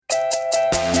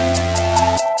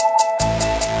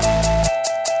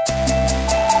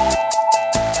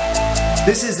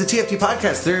This is the TFT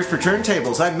Podcast, Theory for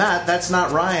Turntables. I'm Matt. That's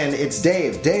not Ryan. It's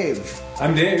Dave. Dave.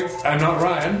 I'm Dave. I'm not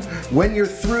Ryan. When you're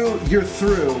through, you're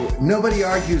through. Nobody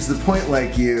argues the point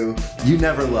like you. You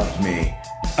never loved me.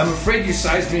 I'm afraid you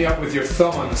sized me up with your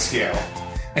thumb on the scale.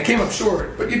 I came up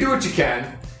short, but you do what you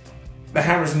can. The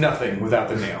hammer's nothing without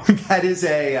the nail. That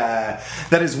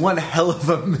is one hell of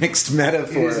a mixed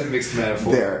metaphor. It is a mixed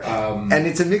metaphor. There. And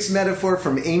it's a mixed metaphor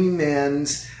from Amy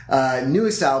Mann's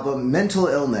newest album, Mental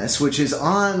Illness, which is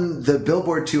on the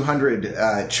Billboard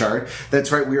 200 chart.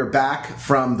 That's right, we are back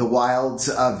from the wilds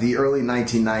of the early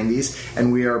 1990s,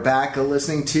 and we are back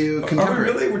listening to contemporary.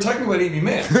 Are we really? We're talking about Amy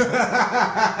Mann.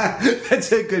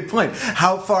 That's a good point.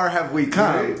 How far have we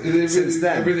come since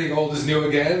then? Everything old is new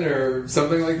again, or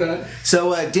something like that?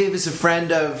 So Dave is a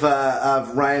friend of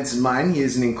Ryan's and mine. He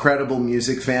is an incredible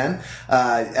music fan,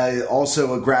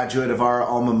 also a graduate of our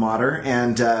alma mater,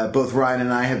 and both Ryan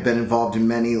and I have been involved in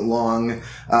many long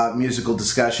musical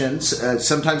discussions,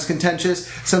 sometimes contentious,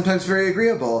 sometimes very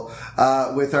agreeable,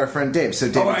 with our friend Dave. So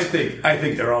Dave, I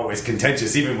think they're always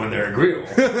contentious, even when they're agreeable.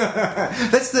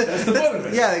 That's the fun of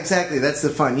it. Yeah, exactly. That's the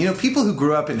fun. You know, people who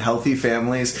grew up in healthy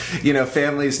families,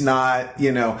 families not,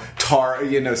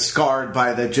 scarred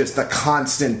by the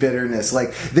constant bitterness.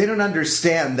 Like, they don't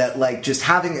understand that, like, just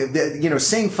having,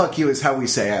 saying fuck you is how we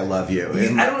say I love you.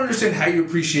 I don't understand how you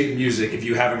appreciate music if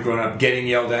you haven't grown up getting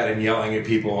yelled at and yelling at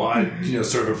people on,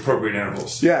 sort of appropriate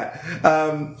intervals. Yeah.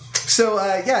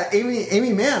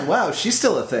 Amy Mann, wow, she's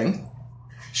still a thing.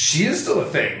 She is still a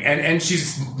thing, and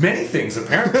she's many things,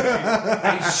 apparently.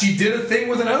 She did a thing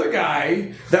with another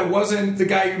guy that wasn't the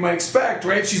guy you might expect,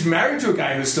 right? She's married to a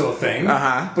guy who's still a thing,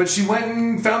 but she went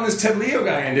and found this Ted Leo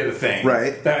guy and did a thing.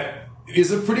 Right. That is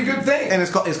a pretty good thing. And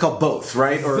it's called Both,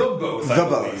 right? Or The Both.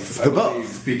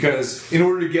 Both. Because in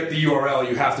order to get the URL,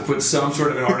 you have to put some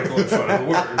sort of an article in front of the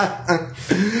word.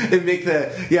 And make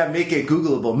it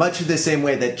Googleable, much in the same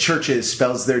way that Churches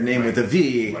spells their name with a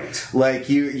V. Right. Like,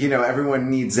 everyone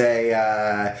needs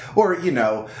I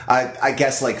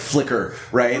guess like Flickr,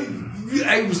 right?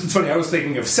 It's funny, I was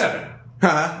thinking of Seven.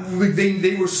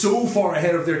 They were so far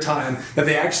ahead of their time that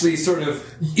they actually sort of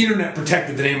internet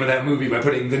protected the name of that movie by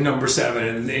putting the number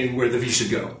 7 in where the V should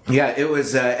go. Yeah, it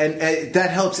was, and that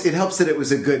helps. It helps that it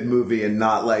was a good movie and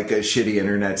not like a shitty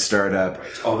internet startup.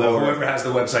 Right. Although whoever has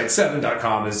the website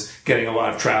 7.com is getting a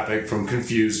lot of traffic from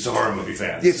confused horror movie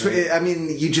fans.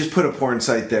 You just put a porn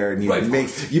site there and you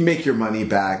make your money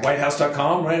back.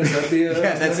 Whitehouse.com, right? Is that the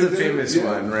yeah, that's the famous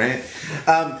one, right?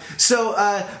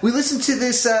 So we listened to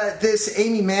this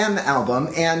Amy Mann album,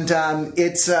 and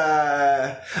it's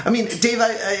Dave,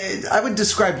 I would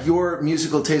describe your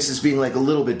musical taste as being like a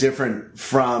little bit different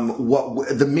from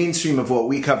what the mainstream of what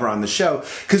we cover on the show,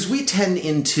 because we tend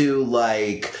into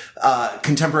like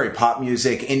contemporary pop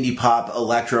music, indie pop,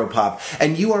 electro pop,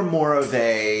 and you are more of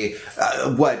a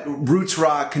roots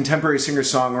rock, contemporary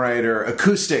singer-songwriter,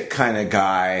 acoustic kind of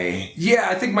guy. Yeah,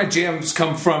 I think my jams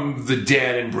come from The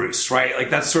Dead and Bruce, right? Like,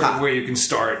 that's sort of where you can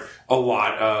start a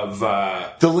lot of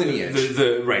the lineage.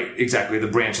 Right, exactly, the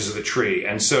branches of the tree.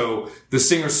 And so the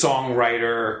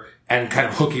singer-songwriter and kind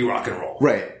of hooky rock and roll.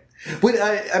 Right. But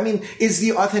is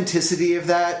the authenticity of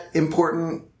that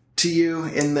important to you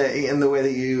in the way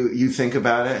that you think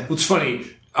about it? Well, it's funny.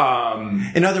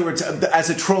 In other words, as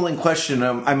a trolling question,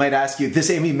 I might ask you: this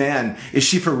Amy Mann, is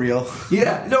she for real?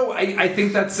 Yeah, no, I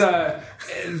think that's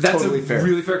totally fair.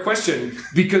 Really fair question,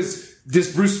 because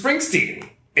this Bruce Springsteen,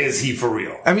 is he for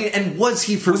real? I mean, and was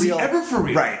he for real? Was he ever for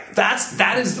real? Right.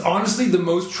 That is honestly the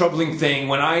most troubling thing.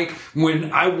 When I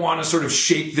want to sort of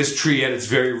shake this tree at its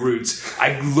very roots,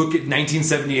 I look at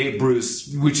 1978 Bruce,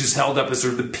 which is held up as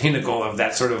sort of the pinnacle of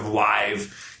that sort of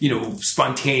live,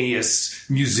 spontaneous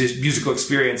musical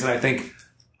experience, and I think,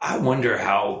 I wonder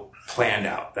how planned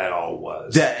out that all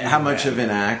was. How much of an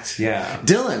act? Yeah.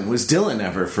 Was Dylan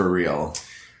ever for real?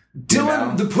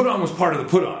 Dylan, the put on was part of the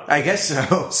put on. I guess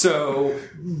so. So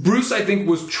Bruce, I think,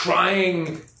 was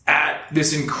trying at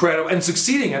this incredible and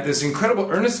succeeding at this incredible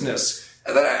earnestness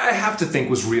that I have to think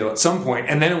was real at some point,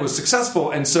 and then it was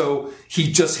successful, and so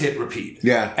he just hit repeat.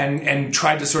 Yeah, and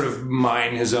tried to sort of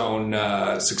mine his own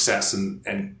success,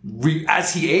 and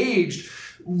as he aged,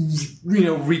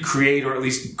 recreate, or at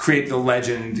least create the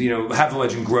legend, have the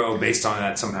legend grow based on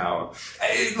that somehow.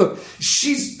 Look,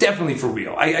 she's definitely for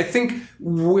real. I think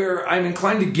where I'm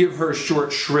inclined to give her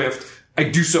short shrift, I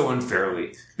do so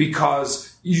unfairly,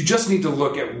 because you just need to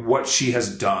look at what she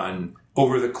has done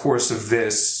over the course of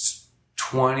this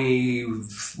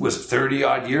 30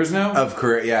 odd years now of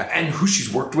career, yeah, and who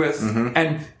she's worked with.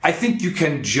 And I think you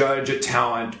can judge a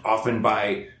talent often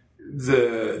by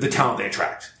the talent they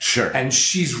attract. Sure. And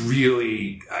she's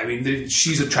really, I mean,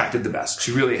 she's attracted the best.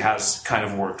 She really has kind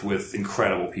of worked with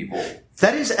incredible people.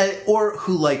 That is, or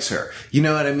who likes her. You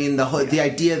know what I mean? The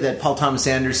idea that Paul Thomas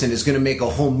Anderson is going to make a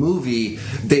whole movie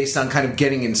based on kind of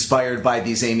getting inspired by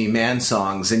these Aimee Mann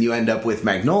songs, and you end up with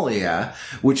Magnolia,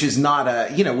 which is not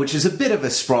which is a bit of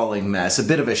a sprawling mess, a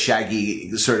bit of a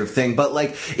shaggy sort of thing, but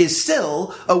like is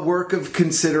still a work of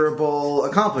considerable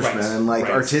accomplishment and like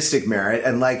artistic merit.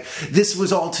 And like this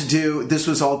was all to do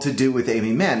with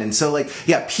Aimee Mann. And so like,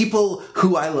 yeah, people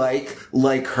who I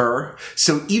like her.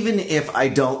 So even if I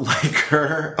don't like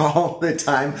her all the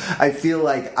time, I feel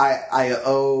like I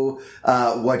owe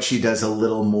what she does a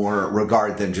little more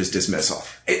regard than just dismissal.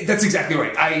 That's exactly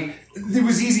right. It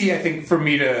was easy, I think, for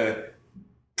me to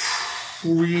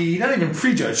not even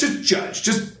prejudge, just judge,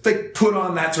 just like put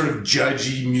on that sort of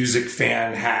judgy music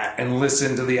fan hat and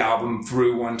listen to the album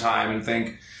through one time and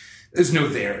think there's no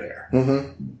there.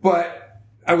 Mm-hmm. But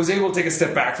I was able to take a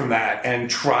step back from that and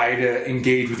try to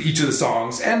engage with each of the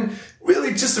songs and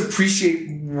really just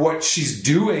appreciate what she's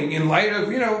doing in light of,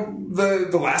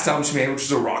 the last album she made, which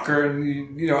was a rocker,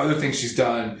 and, other things she's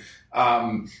done.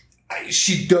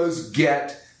 She does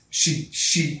get, she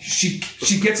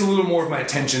gets a little more of my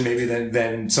attention maybe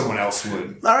than someone else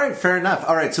would. All right, fair enough.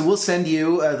 All right, so we'll send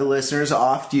you, the listeners,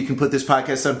 off. You can put this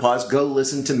podcast on pause. Go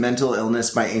listen to Mental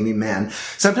Illness by Aimee Mann.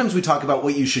 Sometimes we talk about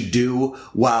what you should do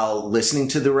while listening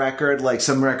to the record. Like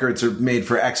some records are made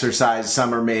for exercise,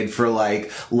 some are made for like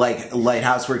light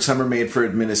housework, some are made for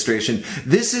administration.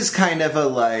 This is kind of a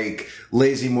like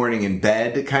lazy morning in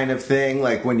bed kind of thing,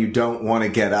 like when you don't want to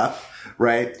get up.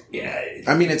 Right? Yeah.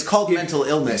 I mean, it's called mental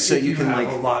illness, so you can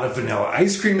have a lot of vanilla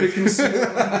ice cream to consume.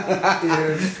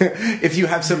 if you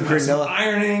have some granola,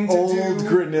 ironing to old do.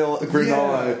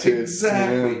 granola to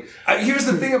exactly. Yeah. Here's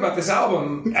the thing about this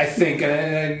album, I think,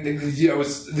 and I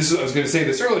was going to say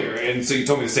this earlier, and so you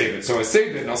told me to save it, so I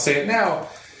saved it, and I'll say it now.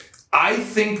 I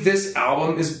think this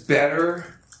album is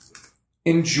better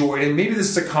enjoyed, and maybe this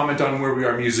is a comment on where we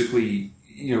are musically,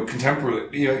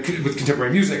 contemporary, with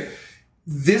contemporary music.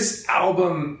 This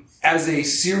album, as a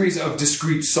series of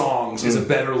discrete songs, is a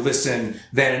better listen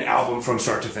than an album from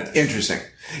start to finish. Interesting.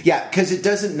 Yeah, because it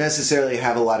doesn't necessarily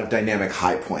have a lot of dynamic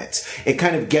high points. It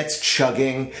kind of gets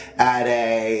chugging at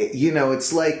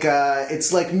it's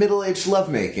like middle-aged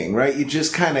lovemaking, right? You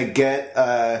just kind of get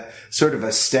sort of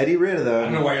a steady rhythm. I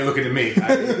don't know why you're looking at me.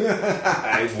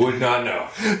 I would not know.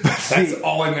 That's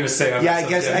all I'm going to say on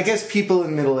I guess people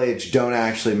in middle age don't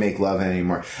actually make love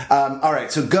anymore. All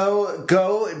right, so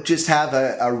go just have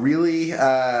a really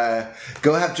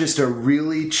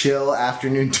chill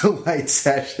afternoon delight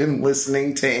session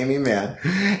listening to Aimee Mann,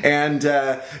 and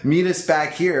meet us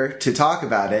back here to talk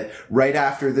about it right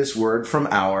after this word from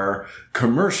our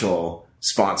commercial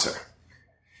sponsor.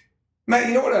 Matt,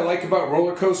 you know what I like about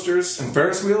roller coasters and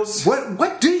Ferris wheels?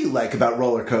 What do you like about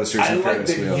roller coasters and Ferris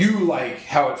wheels? I like that you like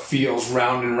how it feels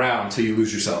round and round till you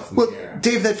lose yourself in the air.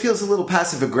 Dave, that feels a little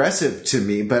passive aggressive to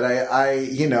me, but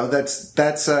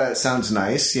that's sounds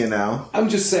nice, I'm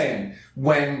just saying,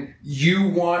 when you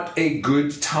want a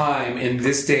good time in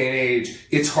this day and age,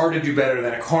 it's hard to do better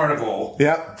than a carnival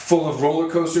full of roller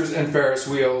coasters and Ferris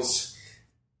wheels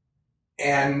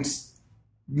and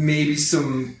maybe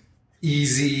some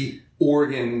easy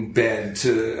organ bed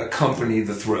to accompany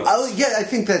the thrills. Oh yeah, I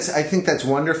think that's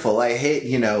wonderful. I hate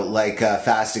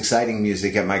fast, exciting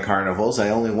music at my carnivals. I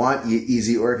only want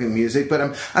easy organ music,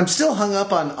 but I'm still hung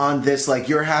up on this like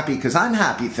you're happy because I'm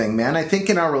happy thing, man. I think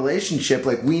in our relationship,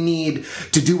 like we need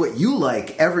to do what you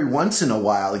like every once in a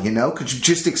while. Could you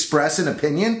just express an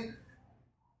opinion?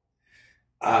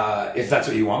 If that's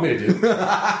what you want me to do.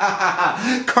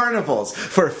 Carnivals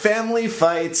for family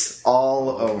fights all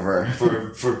over.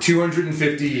 For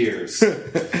 250 years.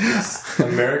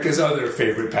 America's other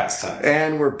favorite pastime.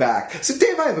 And we're back. So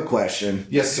Dave, I have a question.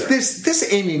 Yes, sir.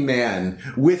 This Aimee Mann,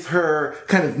 with her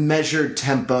kind of measured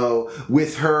tempo,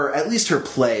 with her, at least her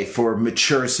play for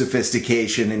mature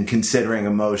sophistication and considering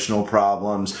emotional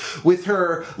problems, with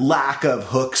her lack of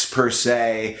hooks per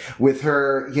se, with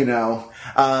her,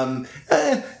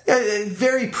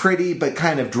 very pretty but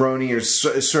kind of drony or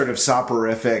sort of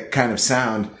soporific kind of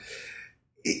sound.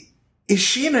 Is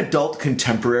she an adult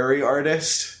contemporary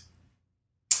artist?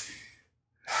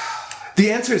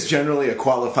 The answer is generally a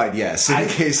qualified yes. I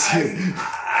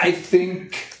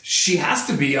think she has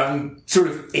to be on sort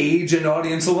of age and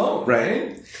audience alone,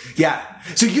 right? Yeah.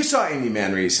 So you saw Aimee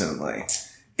Mann recently.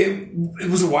 It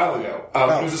was a while ago.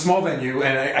 It was a small venue,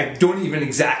 and I don't even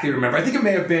exactly remember. I think it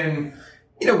may have been,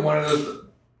 one of those,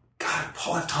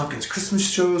 Paul F. Tompkins Christmas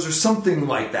shows or something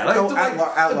like that. At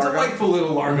Largo. A delightful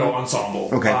little Largo ensemble.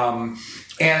 Okay.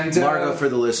 And Largo, for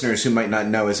the listeners who might not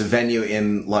know, is a venue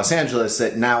in Los Angeles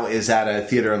that now is at a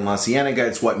theater in La Cienega.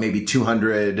 It's maybe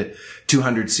 200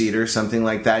 seater, something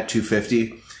like that,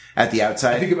 250 at the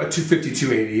outside. I think about 250,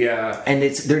 280, yeah. And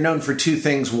they're known for two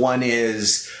things. One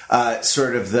is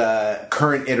sort of the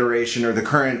current iteration or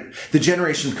the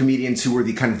generation of comedians who were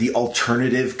the kind of the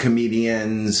alternative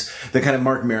comedians, the kind of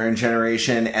Marc Maron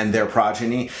generation and their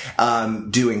progeny,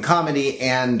 doing comedy,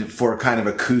 and for kind of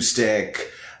acoustic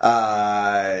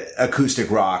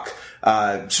rock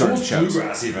sort of shows.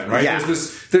 Bluegrass even, right? Yeah.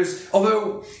 There's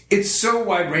although it's so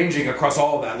wide ranging across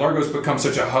all of that, Largo's become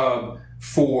such a hub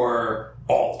for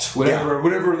alt,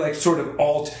 whatever like sort of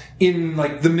alt in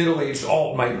like the middle-aged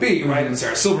alt might be, right? And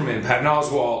Sarah Silverman, Patton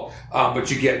Oswalt, but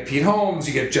you get Pete Holmes,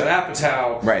 you get Judd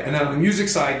Apatow, right? And then on the music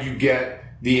side, you get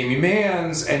the Amy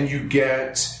Manns, and you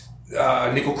get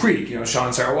Nickel Creek, Sean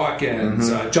and Sarah Watkins,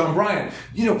 John Bryan.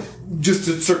 Just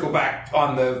to circle back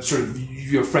on the sort of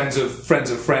friends of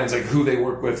friends, like who they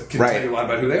work with can tell you a lot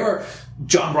about who they are.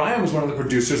 John Bryan was one of the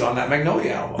producers on that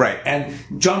Magnolia album. Right. And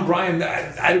John Bryan,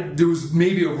 there was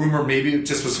maybe a rumor, maybe it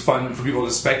just was fun for people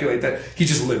to speculate that he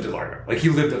just lived at Largo. Like, he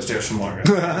lived upstairs from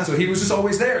Largo. So he was just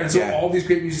always there. And so all these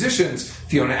great musicians,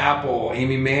 Fiona Apple,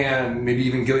 Amy Mann, maybe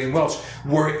even Gillian Welch,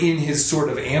 were in his sort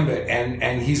of ambit.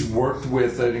 And he's worked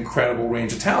with an incredible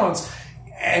range of talents.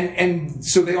 And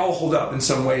so they all hold up in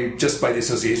some way just by the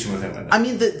association with him. I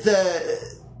mean,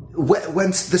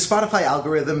 when the Spotify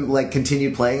algorithm like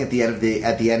continued playing at the end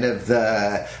of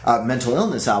the Mental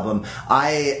Illness album,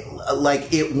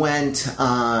 it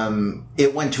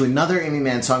went to another Amy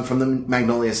Mann song from the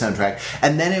Magnolia soundtrack,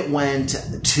 and then it went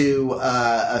to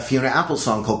a Fiona Apple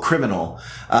song called Criminal.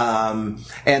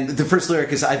 And the first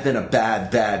lyric is, "I've been a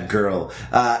bad, bad girl,"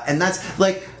 and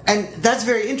that's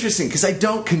very interesting because I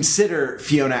don't consider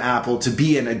Fiona Apple to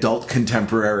be an adult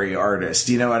contemporary artist.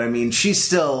 You know what I mean? She's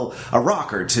still a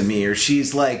rocker to me, or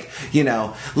she's like in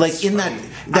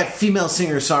that female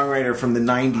singer-songwriter from the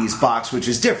 90s box, which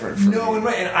is different from me.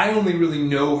 And I only really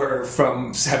know her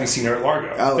from having seen her at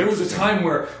Largo. Oh, there was a time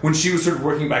where, when she was sort of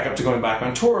working back up to going back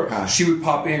on tour, she would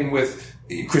pop in with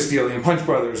Chris D'Elia and Punch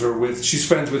Brothers, or she's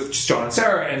friends with John and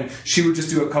Sarah, and she would just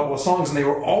do a couple of songs, and they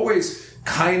were always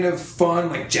kind of fun,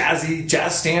 like jazz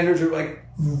standards, or like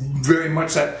very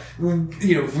much that,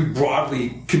 if we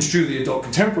broadly construe the adult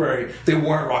contemporary, they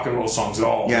weren't rock and roll songs at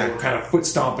all. Yeah. They were kind of foot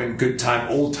stomping, good time,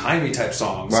 old timey type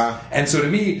songs. Wow. And so to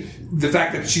me, the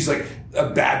fact that she's like a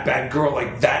bad, bad girl,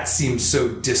 like that seems so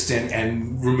distant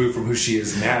and removed from who she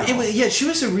is now. She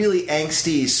was a really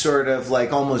angsty sort of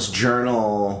like almost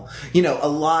journal, a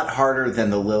lot harder than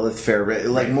the Lilith Fair,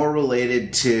 like more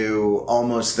related to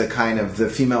almost the kind of the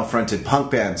female fronted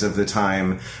punk bands of the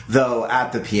time, though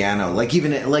at the piano, like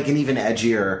an even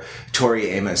edgier Tori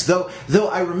Amos. Though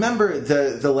I remember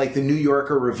the New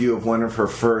Yorker review of one of her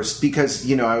first, because,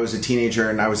 I was a teenager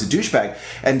and I was a douchebag.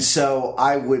 And so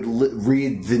I would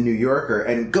read the New Yorker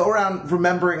and go around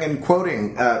remembering and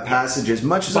quoting passages,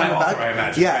 much as I'm about. I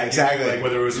imagine. Yeah, exactly. Like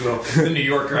whether it was the New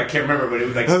Yorker, I can't remember, but it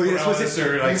was like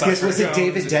was it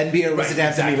David Denby or was it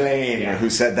Anthony Lane who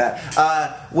said that?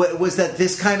 Was that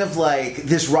this kind of like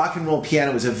this rock and roll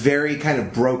piano was a very kind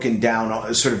of broken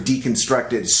down, sort of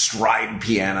deconstructed stride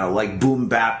piano, like boom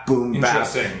bap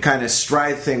kind of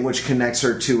stride thing, which connects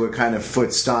her to a kind of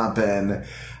foot stomp and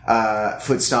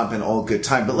old good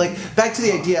time. But like back to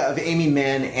the idea of Amy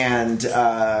Mann and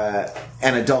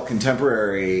adult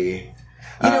contemporary.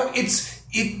 And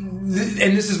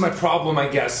this is my problem, I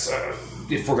guess,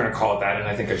 if we're going to call it that, and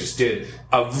I think I just did,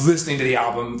 of listening to the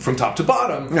album from top to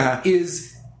bottom,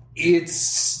 is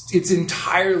it's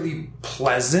entirely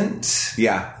pleasant.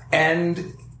 Yeah.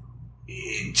 And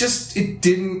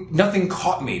nothing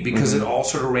caught me because it all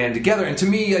sort of ran together. And to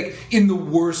me, like, in the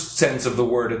worst sense of the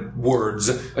words,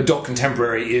 adult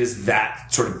contemporary is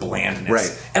that sort of blandness.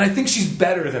 Right. And I think she's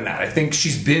better than that. I think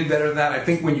she's been better than that. I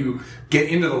think when you get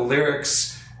into the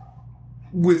lyrics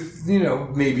with,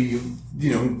 maybe, a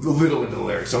little into the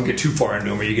lyrics, don't get too far into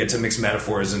them where you get to mix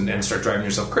metaphors and start driving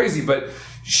yourself crazy, but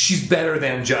she's better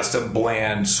than just a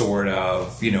bland sort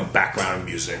of, background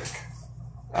music.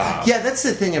 That's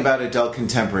the thing about adult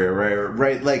contemporary,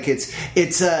 right? Like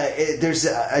there's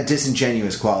a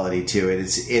disingenuous quality to it.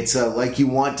 It's like you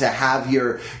want to have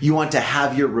your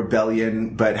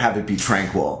rebellion, but have it be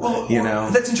tranquil. Well,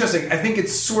 that's interesting. I think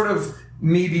it's sort of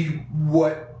maybe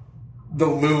what the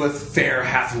Lilith Fair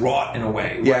hath wrought in a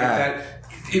way. Right? Yeah. That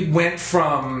it went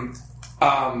from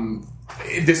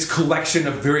this collection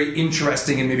of very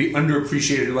interesting and maybe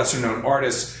underappreciated, lesser-known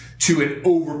artists to an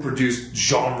overproduced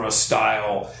genre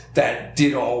style that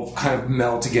did all kind of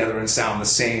meld together and sound the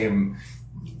same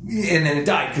and then it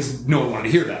died because no one wanted to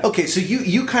hear that. Okay, so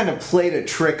you kind of played a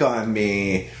trick on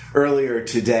me earlier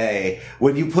today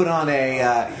when you put on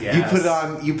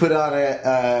you put on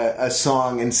a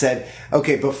song and said,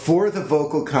 okay, before the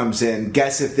vocal comes in,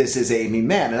 guess if this is Aimee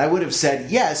Mann, and I would have said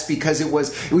yes because it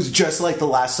was just like the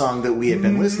last song that we had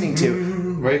been listening to.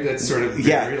 Right, that's sort of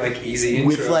very, like, easy intro.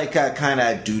 With like a kind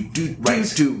of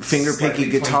do finger picking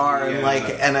guitar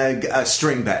and a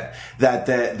string bed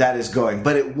that is going.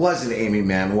 But it wasn't Aimee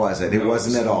Mann, was it? It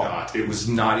wasn't at all. It was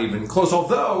not even close.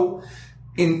 Although,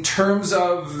 in terms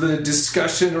of the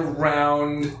discussion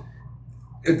around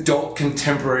adult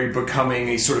contemporary becoming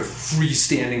a sort of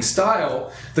freestanding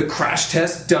style, the Crash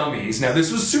Test Dummies. Now,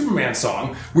 this was a Superman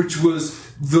song, which was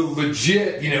the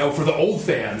legit, for the old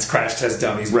fans, Crash Test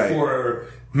Dummies. Before,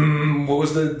 what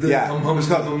was the hum hum? It was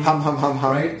called hum hum hum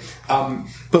hum. Right?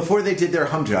 Before they did their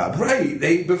hum job. Right.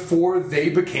 Before they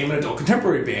became an adult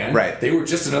contemporary band. Right. They were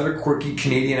just another quirky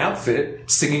Canadian outfit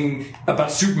singing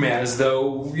about Superman as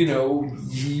though,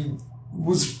 he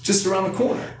was just around the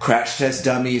corner. Crash Test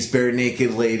Dummies, Bare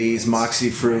Naked Ladies, Moxie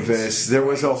Fruvis. There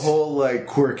was a whole like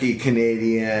quirky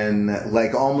Canadian,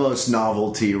 like almost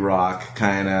novelty rock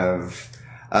kind of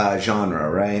genre,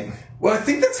 right? Well, I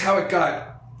think that's how it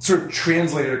got sort of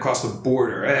translated across the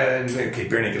border. And okay,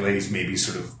 Bare Naked Ladies maybe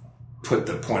sort of put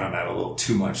the point on that a little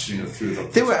too much, through the...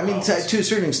 They were, I mean, to a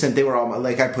certain extent, they were all,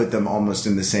 like, I put them almost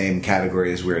in the same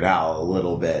category as Weird Al a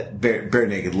little bit. Bare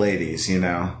Naked Ladies,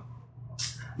 No?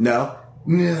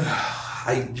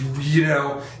 I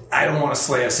don't want to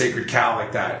slay a sacred cow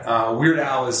like that. Weird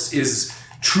Al is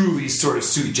truly sort of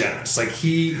sui generis. Like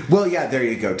Well, yeah, there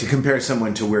you go. To compare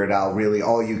someone to Weird Al, really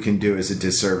all you can do is a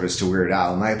disservice to Weird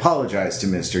Al. And I apologize to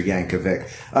Mr. Yankovic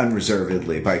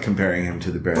unreservedly by comparing him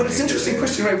to the Bare Naked Ladies. But it's an interesting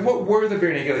question, right? What were the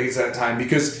Bare Naked Ladies at that time?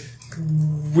 Because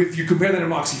if you compare them to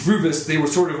Moxie Fruvis, they were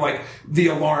sort of like the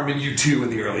Alarm in U2 in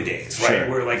the early days, right? Sure.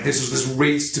 Where like this was this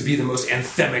race to be the most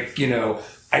anthemic,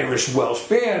 Irish Welsh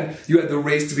band. You had the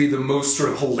race to be the most sort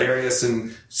of hilarious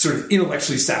and sort of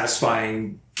intellectually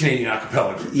satisfying Canadian a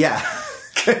cappella group. Yeah.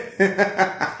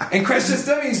 And Crash Test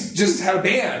Dummies just had a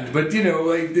band, but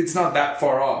it's not that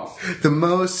far off. The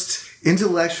most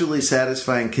intellectually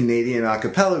satisfying Canadian a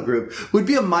cappella group would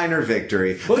be a minor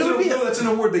victory. Well, that's an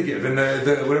award they give in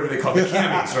the whatever they call the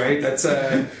Cammys, right? That's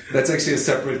actually a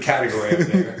separate category up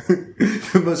there.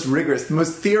 The most rigorous, the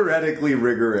most theoretically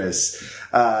rigorous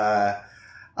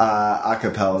a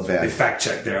cappella band. They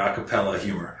fact-checked their a cappella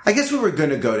humor. I guess we were going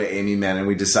to go to Aimee Mann and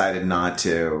we decided not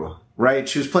to. Right?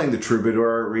 She was playing the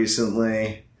Troubadour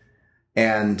recently.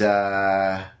 And,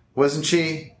 wasn't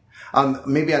she?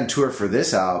 Maybe on tour for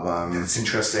this album. That's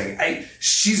interesting.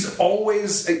 She's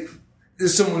always...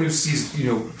 There's someone who sees,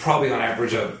 probably on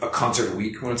average a concert a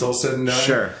week when it's all said and done.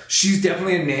 Sure. She's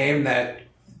definitely a name that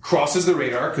crosses the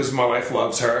radar because my wife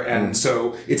loves her. And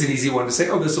so it's an easy one to say,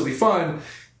 oh, this will be fun.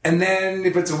 And then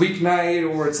if it's a weeknight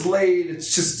or it's late,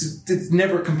 it's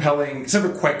never compelling. It's never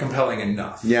quite compelling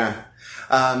enough. Yeah.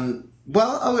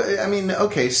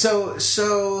 Okay.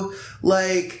 So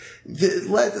like,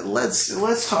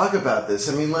 let's talk about this.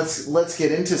 I mean, let's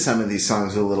get into some of these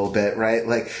songs a little bit, right?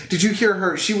 Like, did you hear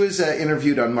her? She was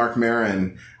interviewed on Marc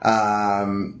Maron,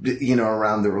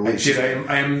 around the release.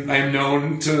 I am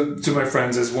known to my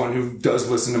friends as one who does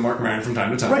listen to Marc Maron from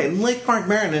time to time. Right, and like Marc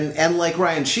Maron and like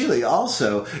Ryan Shealy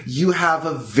also, you have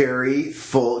a very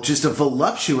full, just a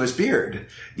voluptuous beard,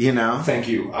 Thank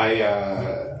you.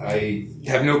 I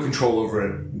have no control over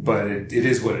it, but it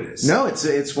is what it is. No,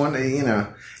 it's one,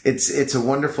 it's a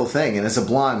wonderful thing, and as a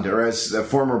blonde or as a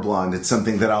former blonde, it's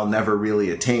something that I'll never really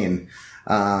attain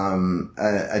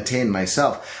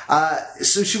myself.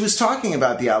 So she was talking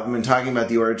about the album and talking about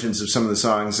the origins of some of the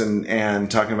songs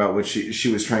and talking about what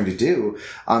she was trying to do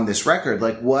on this record.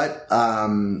 Like what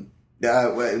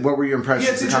were your impressions?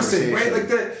 Yeah, it's interesting, right? Like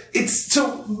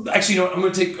actually, I'm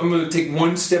going to take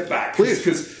one step back. Please.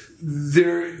 Because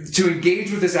to engage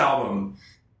with this album,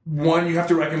 one, you have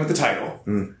to reckon with the title.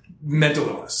 Mental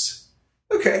illness.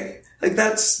 Okay. Like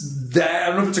that's that. I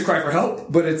don't know if it's a cry for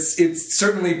help, but it's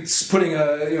certainly putting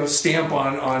a stamp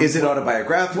on. Is it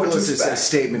autobiographical? Is it a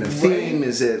statement of theme? Right.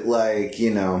 Is it like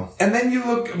And then you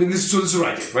look. I mean, this is what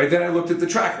I did, right? Then I looked at the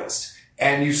track list,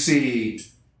 and you see,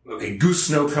 okay, Goose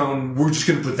Snow Cone. We're just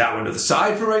going to put that one to the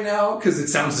side for right now because it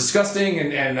sounds disgusting,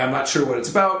 and I'm not sure what it's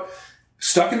about.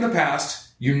 Stuck in the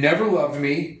Past. You Never Loved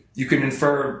Me. You can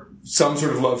infer some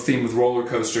sort of love theme with Roller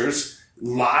Coasters.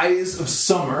 Lies of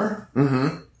Summer.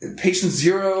 Mm-hmm. Patient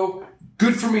Zero,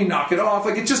 Good For Me, Knock It Off.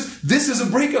 Like, this is a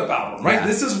breakup album, right? Yeah.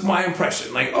 This is my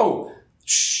impression. Like, oh,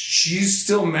 she's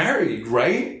still married,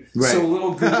 right? So a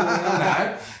little Googling on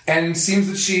that. And it seems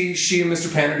that she and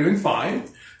Mr. Penn are doing fine.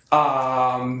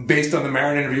 Based on the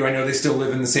Maron interview, I know they still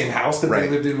live in the same house that they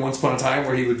lived in once upon a time,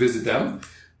 where he would visit them.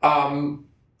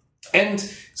 And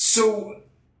so,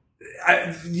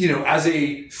 as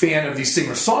a fan of the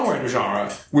singer-songwriter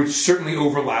genre, which certainly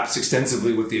overlaps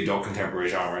extensively with the adult contemporary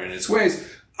genre in its ways,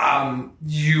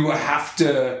 you have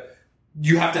to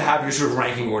have your sort of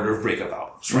ranking order of breakup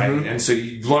albums, right? Mm-hmm. And so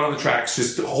Blood on the Tracks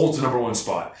just holds the number one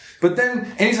spot. But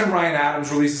then anytime Ryan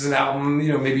Adams releases an album,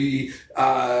 maybe,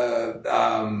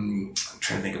 I'm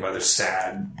trying to think of other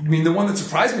sad. I mean, the one that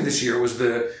surprised me this year was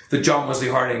the John Wesley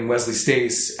Harding, Wesley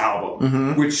Stace album,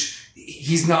 mm-hmm. which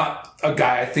he's not a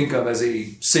guy I think of as a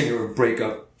singer of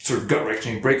breakup, sort of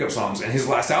gut-wrenching breakup songs. And his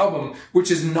last album,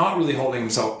 which is not really holding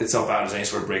itself out as any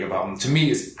sort of breakup album, to me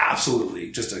is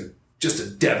absolutely just a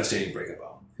devastating breakup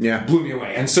album. Yeah. Blew me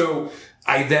away. And so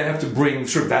I then have to bring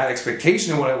sort of that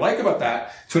expectation and what I like about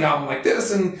that to an album like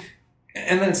this, and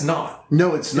then it's not.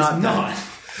 No, it's not. It's not.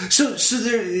 So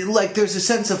there's a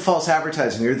sense of false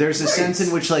advertising, or there's a sense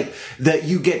in which that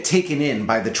you get taken in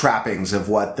by the trappings of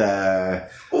what the...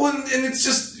 Well, and it's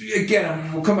just,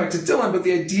 again, we'll come back to Dylan, but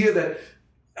the idea that,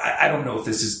 I don't know if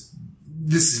this is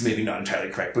maybe not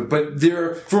entirely correct, but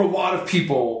there, for a lot of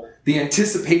people, the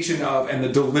anticipation of and the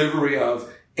delivery of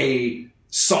a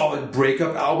solid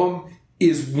breakup album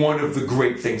is one of the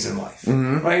great things in life,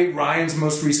 mm-hmm. right? Ryan's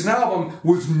most recent album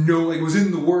was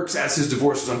in the works as his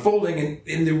divorce was unfolding,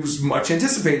 and it was much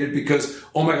anticipated because,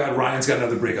 oh my God, Ryan's got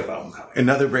another breakup album coming.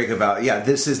 Another breakup album. Yeah,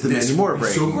 this is the Mandy Moore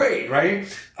break. So great, right?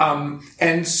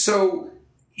 And so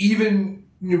even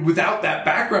without that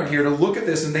background here, to look at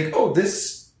this and think,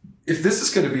 if this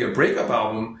is going to be a breakup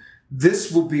album,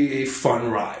 this will be a fun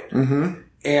ride. Mm-hmm.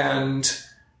 And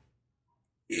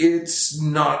it's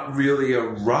not really a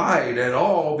ride at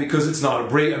all because it's not a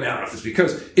break. I mean, I don't know if it's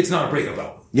because it's not a breakup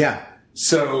album. Yeah.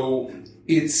 So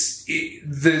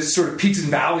the sort of peaks and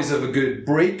valleys of a good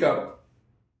breakup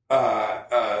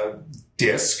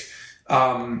disc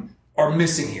are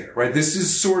missing here, right? This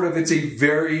is it's a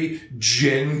very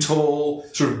gentle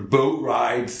sort of boat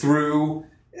ride through,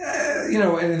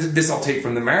 and this I'll take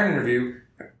from the Maron interview,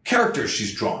 characters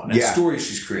she's drawn and stories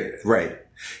she's created. Right.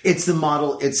 It's the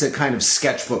model, it's a kind of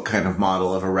sketchbook kind of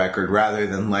model of a record rather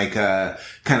than like a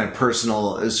kind of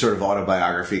personal sort of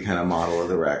autobiography kind of model of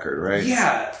the record, right?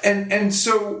 Yeah. And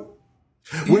so...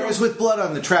 Whereas with Blood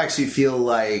on the Tracks, you feel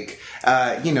like,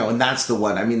 and that's the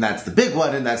one, I mean, that's the big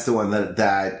one, and that's the one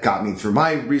that got me through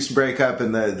my recent breakup,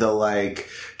 and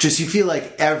you feel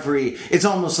like it's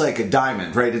almost like a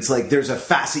diamond, right? It's like there's a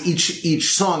facet,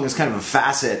 each song is kind of a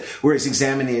facet, where it's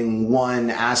examining one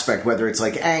aspect, whether it's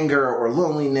like anger or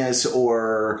loneliness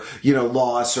or,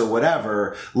 loss or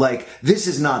whatever. Like, this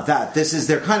is not that.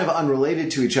 They're kind of unrelated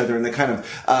to each other, and they're kind of,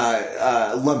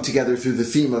 lumped together through the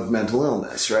theme of mental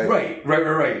illness, right? Right.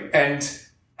 And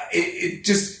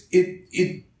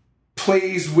it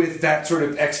plays with that sort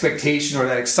of expectation or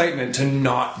that excitement to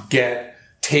not get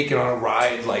taken on a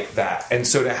ride like that. And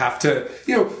so to have to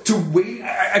wait,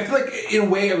 I feel like in a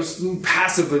way I was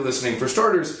passively listening for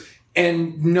starters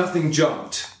and nothing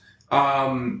jumped.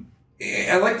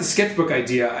 I like the sketchbook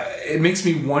idea. It makes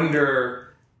me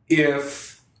wonder to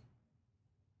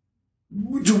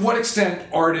what extent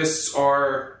artists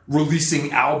are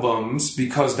releasing albums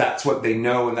because that's what they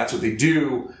know and that's what they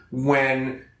do,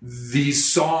 when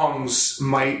these songs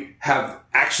might have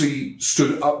actually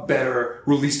stood up better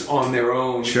released on their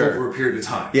own over a period of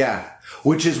time. Yeah.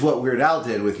 Which is what Weird Al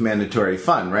did with Mandatory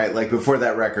Fun, right? Like, before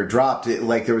that record dropped,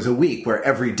 there was a week where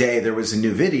every day there was a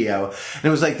new video, and it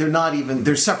was like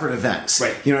they're separate events.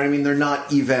 Right. You know what I mean? They're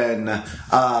not even they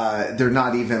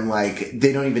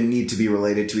don't even need to be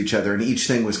related to each other, and each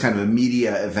thing was kind of a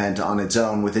media event on its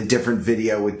own with a different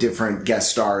video with different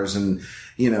guest stars and,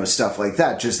 stuff like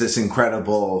that. Just this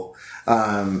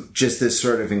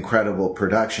sort of incredible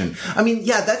production. I mean,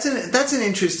 yeah, that's an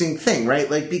interesting thing, right?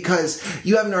 Like, because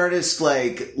you have an artist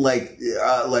like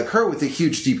her with a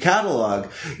huge deep catalog.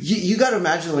 You got to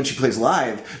imagine when she plays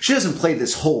live, she doesn't play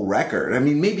this whole record. I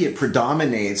mean, maybe it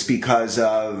predominates because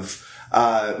this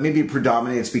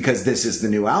is the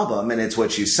new album and it's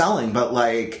what she's selling. But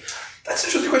that's an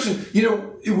interesting question.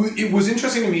 It was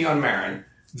interesting to me on Maron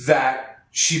that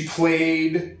she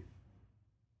played,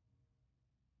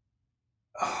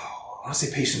 I want to say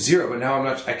Patient Zero, but now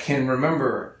I can't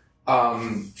remember. She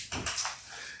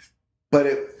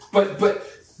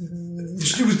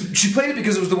played it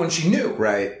because it was the one she knew.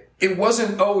 Right. It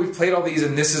wasn't, we've played all these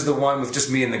and this is the one with just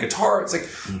me and the guitar. It's like,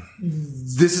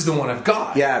 this is the one I've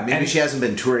got. Yeah, maybe she hasn't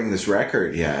been touring this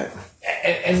record yet.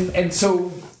 And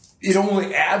so it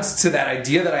only adds to that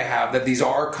idea that I have that these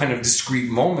are kind of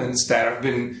discrete moments that have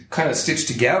been kind of stitched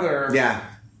together. Yeah.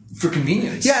 for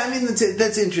convenience. Yeah, I mean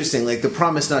that's interesting. Like the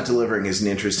promise not delivering is an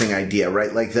interesting idea,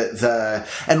 right? Like the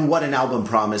and what an album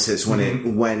promises when you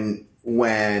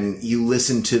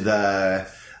listen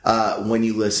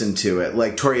to it,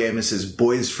 like Tori Amos's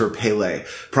 "Boys for Pele"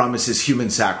 promises human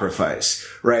sacrifice,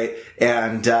 right?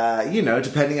 And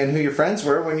depending on who your friends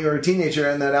were when you were a teenager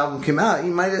and that album came out,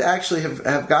 you might actually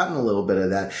have gotten a little bit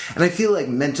of that. And I feel like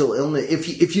mental illness,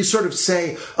 if you sort of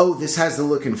say, oh, this has the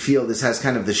look and feel, this has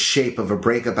kind of the shape of a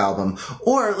breakup album,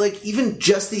 or like even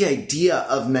just the idea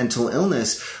of mental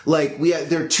illness, like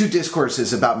there are two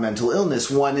discourses about mental illness.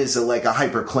 One is a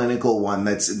hyperclinical one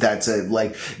that's a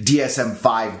like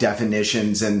DSM-5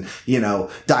 definitions and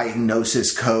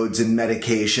diagnosis codes and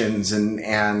medications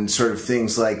and sort of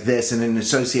things like this, and an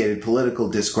associated political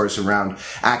discourse around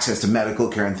access to medical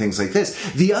care and things like this.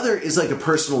 The other is like a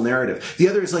personal narrative. The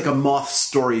other is like a Moth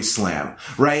story slam,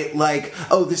 right? Like,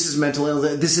 oh, this is mental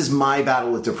illness. This is my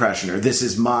battle with depression, or this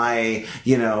is my,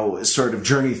 sort of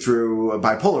journey through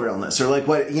bipolar illness, or like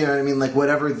what, you know what I mean? Like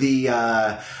whatever the,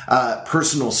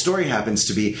 personal story happens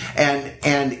to be. And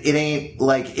it ain't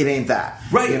that.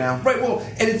 Right. Right. Well,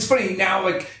 and it's funny now,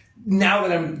 now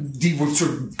that we're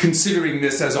sort of considering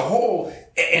this as a whole,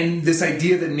 and this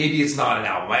idea that maybe it's not an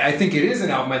album. I think it is an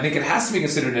album. I think it has to be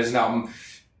considered as an album.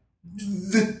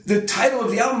 The title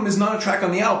of the album is not a track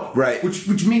on the album, right?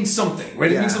 Which means something,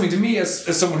 right? Yeah. It means something to me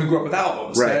as someone who grew up with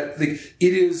albums, right? That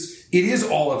it is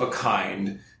all of a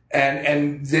kind,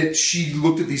 and that she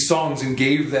looked at these songs and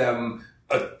gave them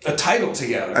a title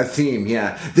together, a theme.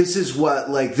 Yeah, this is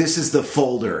the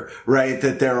folder, right?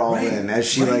 That they're all in as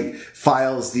she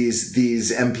files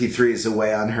these MP3s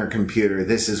away on her computer.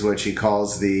 This is what she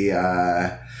calls the.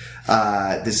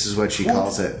 This is what she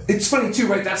calls it. It's funny too,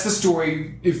 right? That's the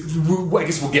story. I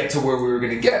guess we'll get to where we were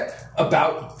going to get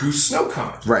about Goose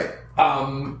Snowcone, right?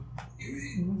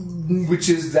 Which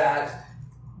is that.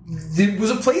 It was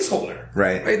a placeholder,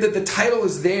 right? That the title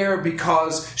is there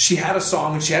because she had a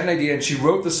song and she had an idea and she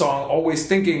wrote the song, always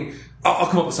thinking, I'll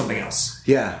come up with something else.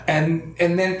 Yeah, and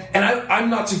I'm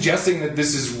not suggesting that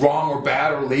this is wrong or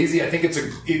bad or lazy. I think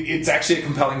it's actually a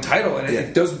compelling title, and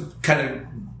it does kind of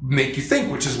make you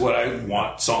think, which is what I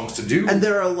want songs to do. And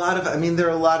there are a lot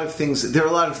of things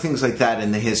like that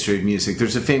in the history of music.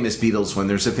 There's a famous Beatles one,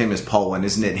 there's a famous Paul one,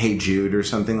 isn't it? Hey Jude or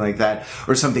something like that,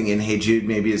 or something in Hey Jude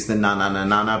maybe is the na na na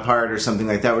na na part or something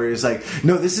like that, where he's like,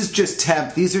 no, this is just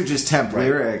temp. These are just temp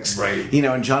lyrics, right?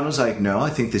 And John was like, no,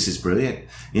 I think this is brilliant.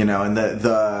 And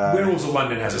the Werewolves of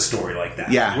London has a story like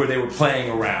that, where they were playing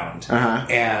around,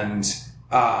 and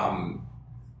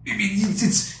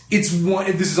it's one.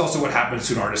 This is also what happens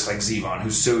to an artist like Zevon,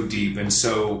 who's so deep and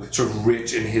so sort of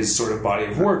rich in his sort of body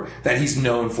of work that he's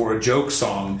known for a joke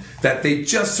song that they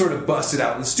just sort of busted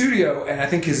out in the studio. And I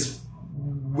think his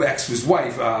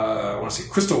wife, I want to say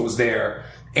Crystal, was there,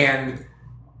 and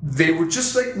they were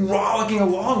just like rollicking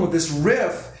along with this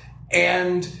riff,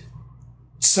 and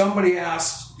somebody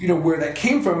asked, where that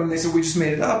came from, and they said, we just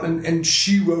made it up, and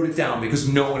she wrote it down because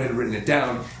no one had written it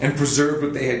down and preserved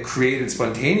what they had created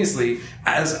spontaneously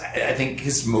as, I think,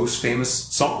 his most famous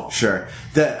song. Sure.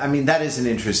 That is an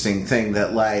interesting thing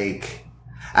that,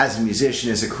 as a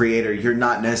musician, as a creator, you're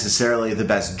not necessarily the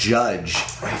best judge,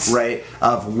 right,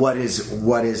 of what is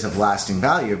of lasting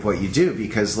value of what you do,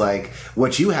 because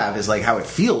what you have is how it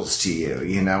feels to you,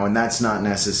 and that's not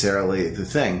necessarily the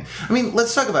thing.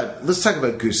 Let's talk about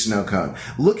Goose Snowcone.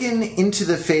 Looking into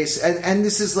the face, and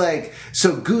this is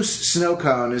so Goose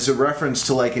Snowcone is a reference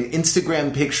to an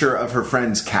Instagram picture of her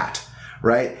friend's cat,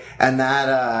 right, and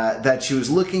that she was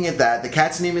looking at that. The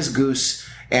cat's name is Goose,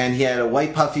 and he had a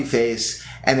white puffy face,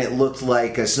 and it looked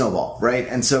like a snowball, right?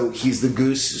 And so he's the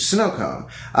Goose Snowcone.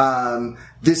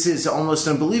 This is almost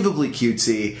unbelievably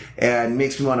cutesy and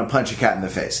makes me want to punch a cat in the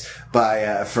face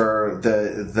for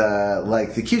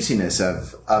the cutesiness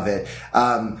of it.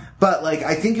 But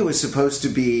I think it was supposed to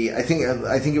be. I think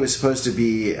it was supposed to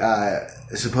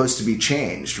be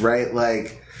changed,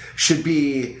 right? Should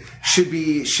be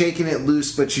shaking it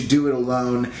loose, but you do it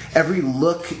alone. Every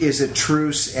look is a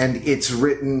truce, and it's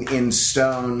written in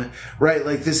stone, right?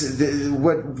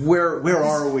 Where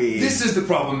are we? This is the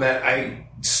problem that I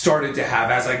started to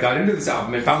have as I got into this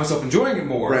album and found myself enjoying it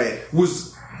more. Right.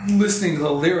 Was listening to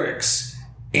the lyrics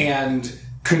and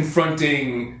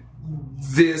confronting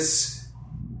this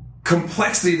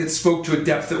complexity that spoke to a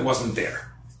depth that wasn't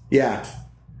there. Yeah.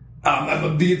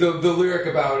 The lyric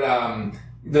about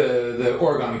the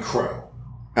origami crow.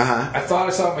 Uh-huh. I thought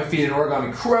I saw at my feet an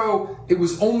origami crow. It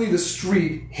was only the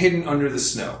street hidden under the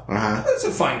snow. Uh-huh. That's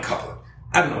a fine couplet.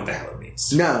 I don't know what the hell it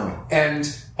means. No.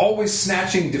 And always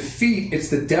snatching defeat. It's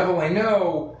the devil I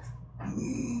know.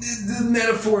 the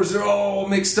metaphors are all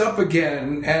mixed up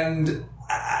again, and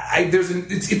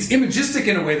it's imagistic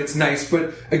in a way that's nice,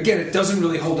 but again, it doesn't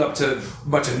really hold up to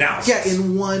much analysis. Yeah, you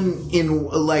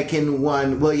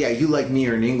like me,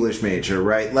 you're an English major,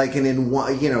 right? Like, and in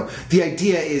one, the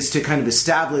idea is to kind of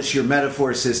establish your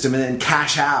metaphor system and then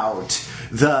cash out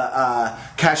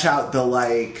the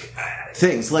like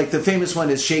things. Like the famous one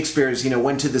is Shakespeare's,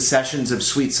 went to the sessions of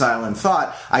sweet silent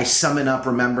thought, I summon up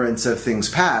remembrance of things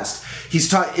past. He's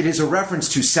taught, it is a reference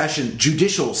to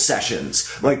judicial sessions.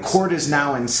 Like court is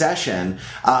now in session,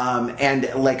 and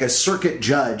like a circuit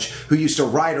judge who used to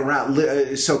ride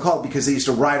around, so-called because they used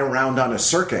to ride around on a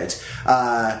circuit,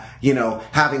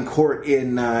 having court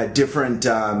in different,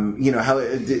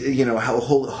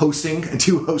 hosting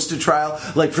to host a trial,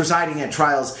 like presiding at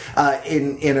trials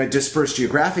in a dispersed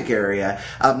geographic area,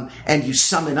 and you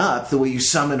summon up the way you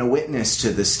summon a witness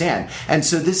to the stand. And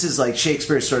so this is like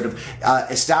Shakespeare sort of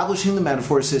establishing the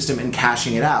metaphor system and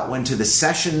cashing it out. When to the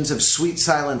sessions of sweet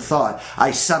silent thought,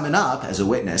 I summon up, as a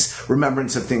witness,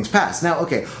 remembrance of things past. Now,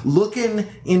 okay, looking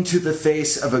into the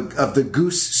face of the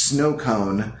goose snow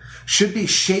cone should be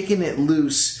shaking it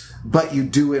loose, but you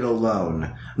do it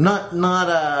alone. Not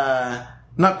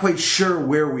quite sure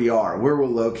where we're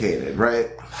located,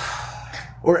 right?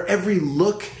 Or every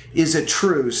look is a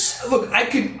truce. Look, I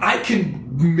can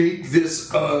make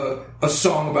this a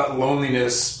song about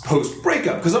loneliness post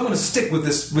breakup, because I'm going to stick with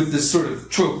this sort of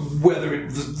trope, whether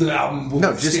the album will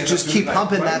just keep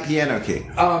pumping that piano key.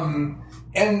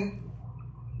 And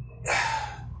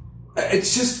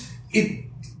it's just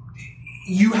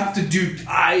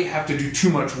I have to do too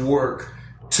much work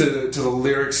to the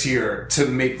lyrics here to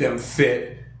make them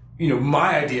fit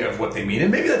my idea of what they mean.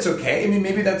 And maybe that's okay. I mean,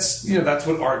 maybe that's that's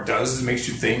what art does, is it makes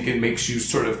you think and makes you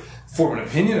sort of form an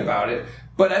opinion about it.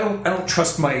 But I don't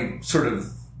trust my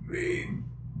opinion.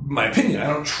 I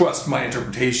don't trust my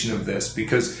interpretation of this,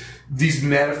 because these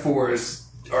metaphors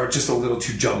are just a little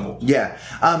too jumbled. Yeah.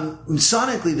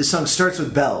 Sonically, the song starts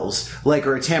with bells,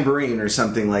 or a tambourine or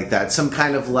something like that. Some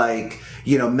kind of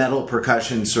metal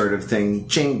percussion sort of thing.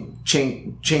 Ching,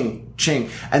 ching, ching,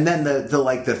 ching. And then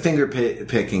the finger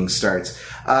picking starts.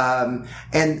 And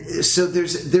so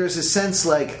there's a sense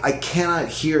I cannot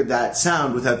hear that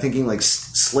sound without thinking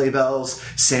sleigh bells,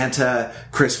 Santa,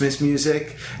 Christmas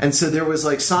music. And so there was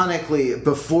sonically,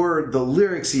 before the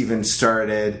lyrics even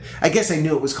started, I guess I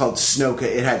knew it was called Snow.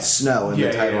 It had snow in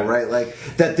the title, right?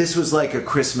 That this was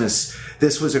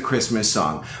this was a Christmas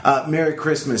song. Merry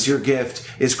Christmas, your gift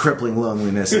is crippling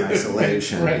loneliness and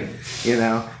isolation. Right.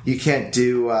 You can't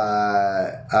do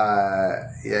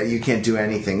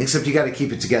anything, except you got to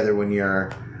keep it together when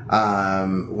your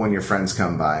friends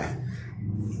come by.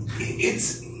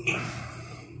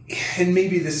 And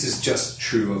maybe this is just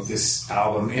true of this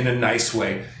album in a nice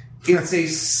way. It's a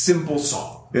simple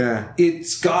song. Yeah.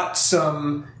 It's got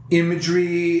some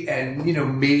imagery and,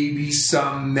 maybe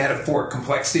some metaphoric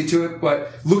complexity to it, but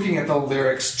looking at the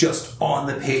lyrics just on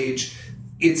the page,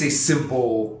 it's a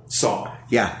simple song.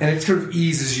 Yeah. And it sort of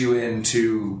eases you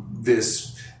into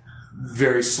this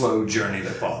very slow journey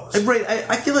that follows. Right.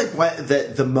 I feel like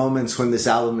the moments when this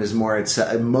album is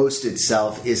most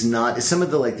itself is some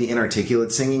of the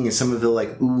inarticulate singing, is some of the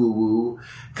ooh ooh ooh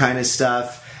kind of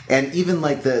stuff. And even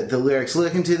the lyrics,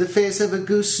 look into the face of a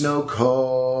goose snow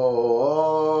cone.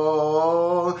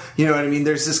 You know what I mean?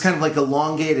 There's this kind of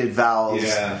elongated vowels.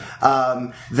 Yeah.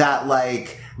 That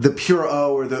the pure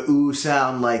O or the ooh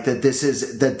sound, that this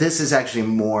is actually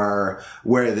more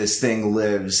where this thing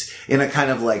lives, in a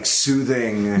kind of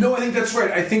soothing. No, I think that's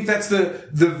right. I think that's the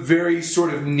very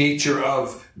sort of nature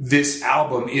of this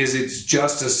album, is it's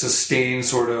just a sustained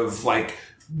sort of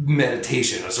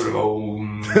meditation, a sort of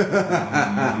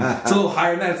it's a little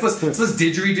higher than that. It's less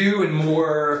didgeridoo and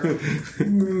more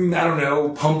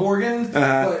pump organ.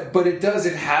 But it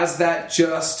has that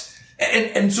just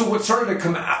and so what started to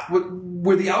come out,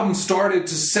 where the album started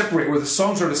to separate, where the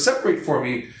songs started to separate for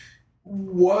me,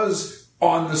 was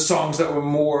on the songs that were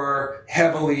more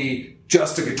heavily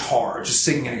just a guitar, just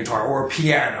singing in a guitar, or a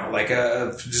piano,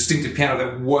 a distinctive piano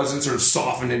that wasn't sort of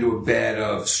softened into a bed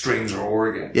of strings or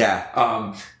organ.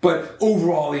 Yeah. But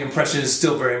overall, the impression is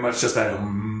still very much just that,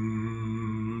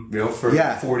 for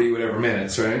 40 whatever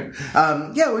minutes, right?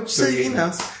 Which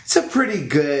it's a pretty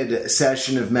good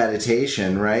session of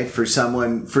meditation, right? For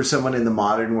someone in the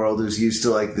modern world who's used to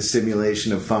the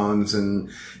stimulation of phones and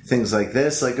things like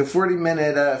this, a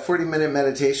 40-minute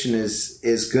meditation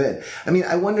is good. I mean,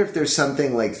 I wonder if there's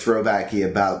something throwbacky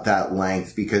about that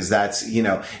length, because that's,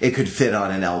 it could fit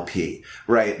on an LP,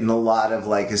 right? And a lot of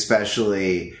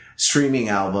especially streaming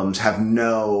albums have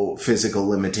no physical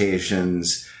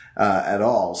limitations at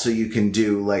all. So you can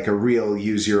do like a real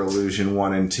Use Your Illusion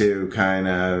 1 and 2 kind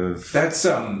of. That's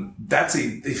a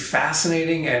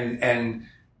fascinating and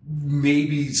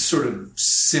maybe sort of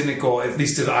cynical, at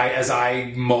least as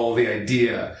I mull the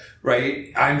idea,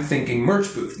 right? I'm thinking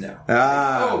merch booth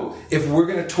now. If we're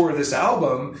going to tour this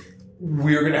album,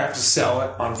 we're going to have to sell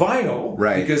it on vinyl,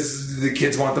 right? Because the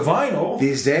kids want the vinyl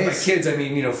these days. By kids, I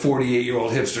mean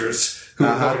 48-year-old hipsters who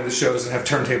are going to the shows and have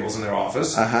turntables in their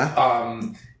office.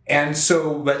 And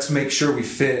so let's make sure we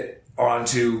fit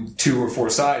onto 2 or 4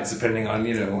 sides, depending on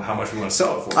how much we want to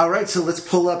sell it for. All right, so let's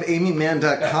pull up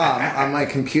amyman.com on my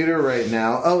computer right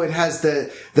now. Oh, it has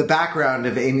the background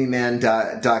of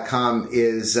amyman.com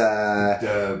is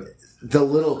the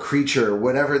little creature,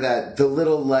 whatever the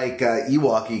little like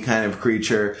Ewok-y kind of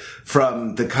creature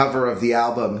from the cover of the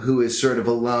album, who is sort of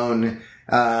alone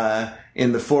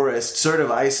in the forest, sort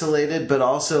of isolated, but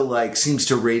also like seems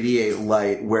to radiate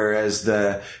light, whereas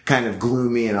the kind of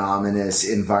gloomy and ominous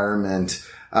environment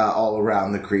all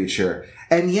around the creature.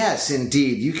 And yes,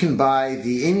 indeed, you can buy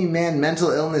the Amy Mann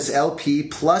Mental Illness LP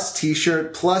plus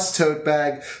t-shirt plus tote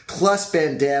bag plus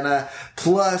bandana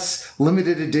plus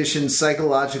limited edition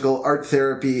psychological art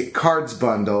therapy cards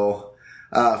bundle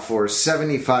for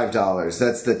 $75.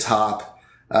 That's the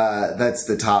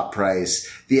top price.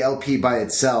 The LP by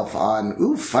itself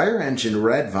on Fire Engine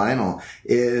red vinyl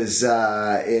is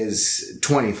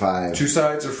 $25. 2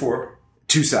 sides or 4?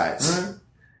 2 sides. Right.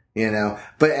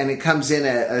 And it comes in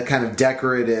a kind of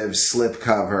decorative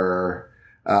slipcover,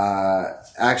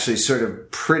 actually sort of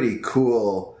pretty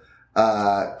cool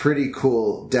decorative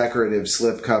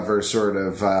slipcover, sort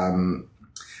of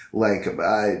like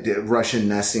Russian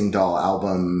nesting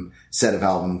doll set of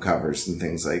album covers and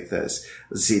things like this.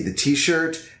 Let's see, the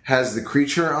t-shirt has the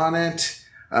creature on it.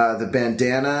 The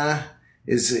bandana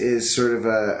is sort of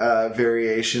a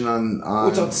variation on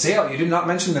it's on sale. You did not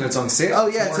mention that it's on sale. Oh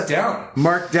yeah, it's marked down.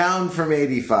 Marked down from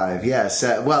 85. Yes.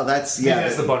 Well, that's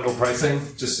that's the bundle pricing.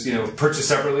 Just purchase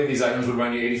separately. These items would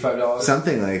run you $85.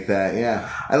 Something like that. Yeah.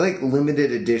 I like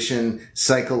limited edition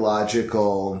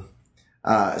psychological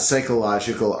art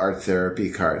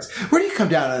therapy cards. Where do you come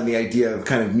down on the idea of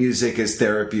kind of music as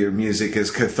therapy or music as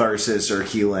catharsis or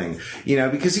healing?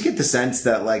 Because you get the sense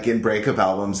that like in breakup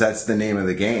albums, that's the name of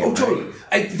the game. Oh, totally. Right?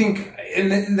 I think,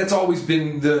 and that's always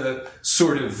been the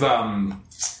sort of, the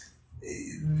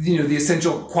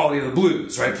essential quality of the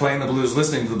blues, right? Playing the blues,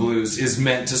 listening to the blues is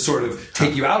meant to sort of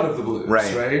take you out of the blues,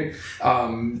 right?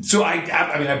 So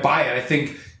I buy it. I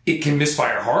think it can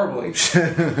misfire horribly.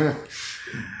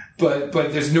 But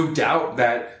there's no doubt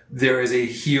that there is a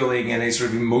healing and a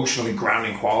sort of emotionally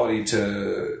grounding quality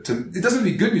to it doesn't have to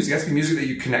be good music, it has to be music that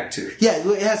you connect to. Yeah,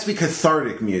 it has to be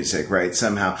cathartic music, right,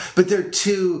 somehow. But there are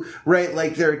two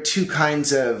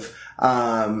kinds of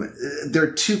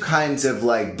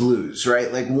like blues,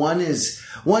 right? Like one is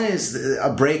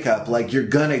a breakup, like you're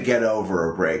gonna get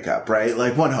over a breakup, right?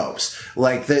 Like one hopes.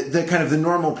 Like the kind of the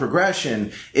normal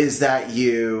progression is that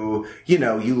you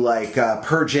like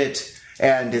purge it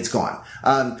and it's gone.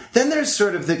 Then there's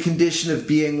sort of the condition of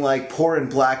being like poor and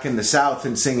black in the South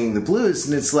and singing the blues,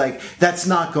 and it's like that's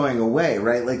not going away,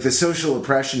 right? Like the social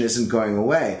oppression isn't going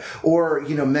away, or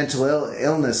mental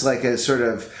illness, like a sort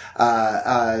of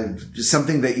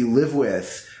something that you live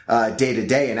with day to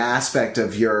day, an aspect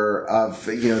of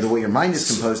the way your mind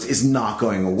is composed is not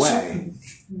going away.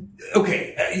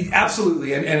 Okay,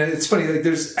 absolutely, and it's funny. Like,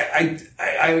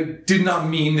 I did not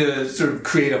mean to sort of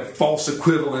create a false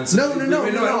equivalence. No,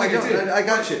 I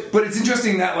got you. But it's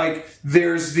interesting that like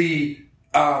there's the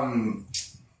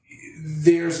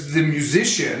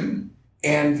musician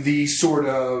and the sort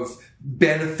of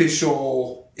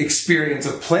beneficial experience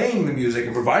of playing the music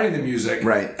and providing the music,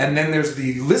 right? And then there's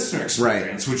the listener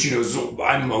experience, right. Which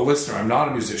I'm a listener, I'm not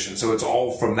a musician, so it's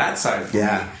all from that side for me.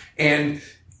 And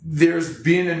there's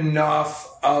been enough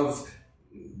of,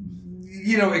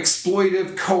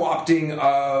 exploitive co-opting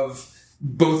of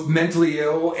both mentally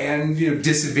ill and,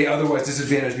 otherwise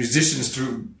disadvantaged musicians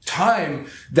through time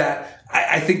that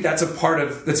I think that's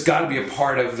got to be a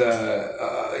part of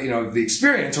the, the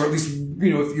experience, or at least,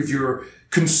 if you're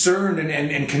concerned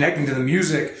and connecting to the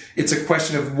music, it's a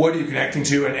question of what are you connecting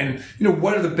to and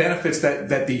what are the benefits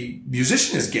that the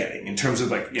musician is getting in terms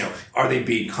of are they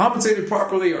being compensated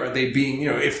properly, or are they being,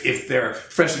 if they're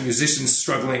freshman musicians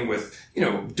struggling with,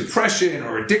 depression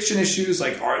or addiction issues,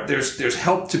 there's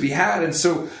help to be had. And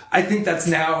so I think that's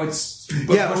now it's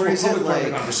Yeah, much or more is it public part of the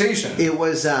like conversation. it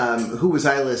was? Who was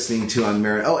I listening to on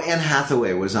Maron? Oh, Anne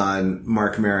Hathaway was on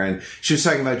Mark Maron. She was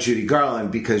talking about Judy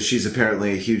Garland because she's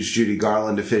apparently a huge Judy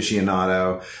Garland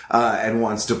aficionado and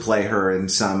wants to play her in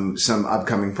some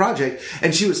upcoming project.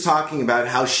 And she was talking about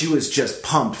how she was just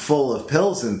pumped full of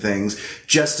pills and things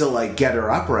just to like get her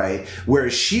upright.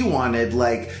 Whereas she wanted,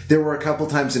 like, there were a couple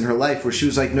times in her life where she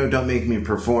was like, "No, don't make me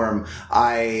perform.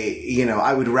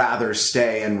 I would rather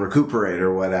stay and recuperate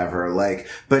or whatever." Like,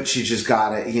 but she just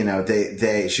got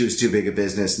it, she was too big a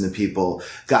business and the people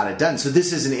got it done. So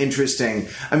this is an interesting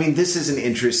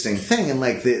thing. And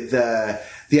like the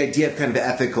idea of kind of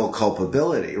ethical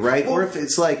culpability, right? Well,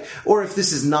 or if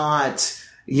this is not,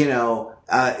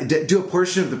 do a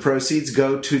portion of the proceeds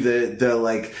go to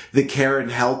the care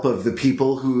and help of the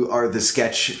people who are the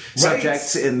sketch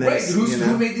subjects in this? Right.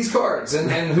 Who made these cards and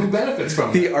who benefits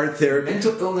from the art therapy,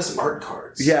 mental illness art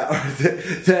cards? Yeah,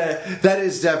 that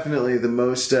is definitely the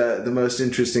most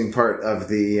interesting part of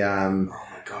the. Oh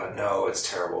my God, no! It's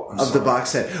terrible. The box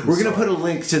set. We're going to put a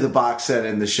link to the box set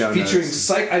in the show notes.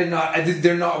 Featuring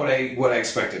they're not what I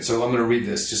expected. So I'm going to read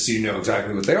this just so you know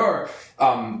exactly what they are.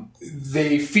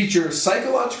 They feature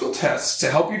psychological tests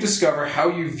to help you discover how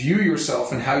you view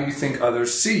yourself and how you think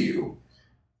others see you.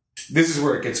 This is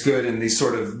where it gets good in the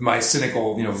sort of my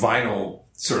cynical, vinyl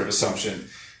sort of assumption.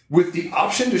 With the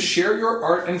option to share your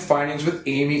art and findings with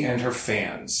Amy and her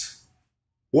fans.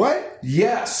 What?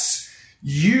 Yes.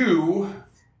 You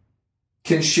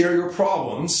can share your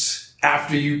problems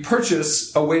after you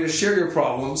purchase a way to share your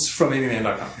problems from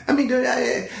amyman.com. I mean,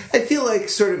 I feel like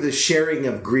sort of the sharing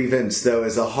of grievance, though,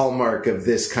 is a hallmark of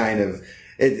this kind of...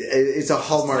 It's a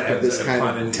hallmark of this kind of...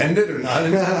 Pun intended or not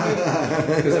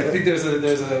intended? Because I think there's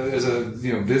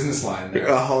a business line there.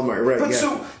 A hallmark, right. But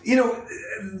so,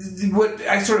 what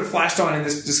I sort of flashed on in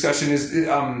this discussion is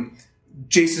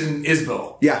Jason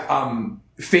Isbell. Yeah.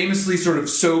 Famously sort of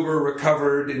sober,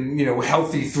 recovered, and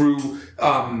healthy through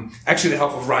actually the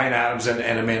help of Ryan Adams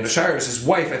and Amanda Shires, his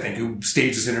wife, I think, who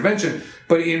staged this intervention.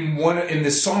 But in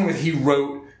this song that he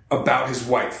wrote about his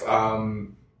wife,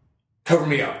 "Cover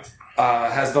Me Up,"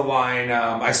 has the line,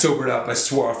 "I sobered up, I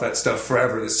swore off that stuff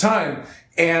forever this time,"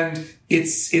 and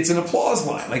it's an applause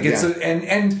line, like it's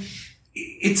and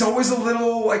it's always a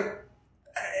little like.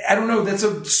 I don't know, that's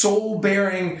a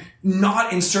soul-bearing,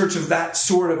 not in search of that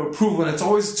sort of approval. And it's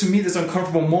always, to me, this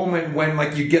uncomfortable moment when,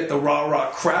 like, you get the rah-rah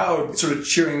crowd sort of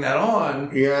cheering that on.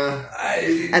 Yeah.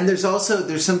 And there's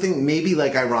something maybe,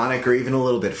 like, ironic or even a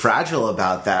little bit fragile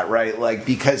about that, right? Like,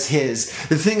 because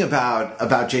the thing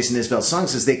about Jason Isbell's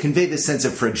songs is they convey this sense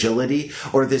of fragility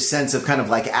or this sense of kind of,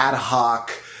 like, ad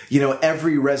hoc...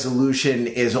 every resolution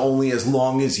is only as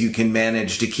long as you can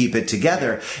manage to keep it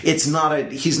together. He's not a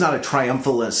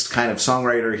triumphalist kind of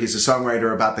songwriter. He's a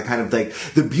songwriter about the kind of like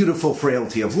the beautiful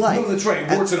frailty of life. No, that's right.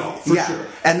 Warts and all, for sure.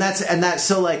 And that's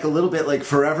so like a little bit like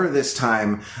Forever This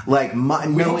Time, like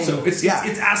knowing. So. It's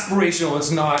aspirational. It's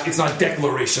not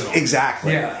declarational.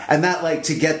 Exactly. Yeah. And that like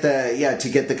to get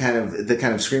the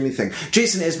kind of screamy thing.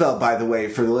 Jason Isbell, by the way,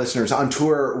 for the listeners, on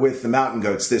tour with the Mountain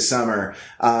Goats this summer.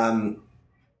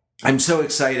 I'm so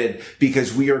excited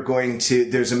because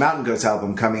there's a Mountain Goats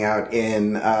album coming out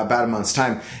in about a month's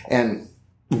time, and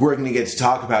we're going to get to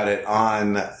talk about it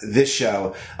on this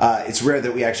show. It's rare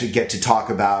that we actually get to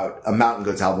talk about a Mountain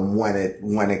Goats album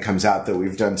when it comes out, though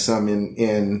we've done some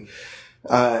in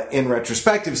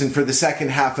retrospectives. And for the second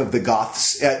half of the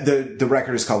Goths, the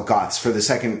record is called Goths. For the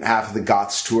second half of the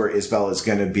Goths tour, Isbell is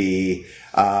going to be,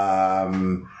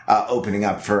 opening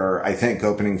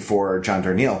for John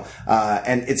Darnielle.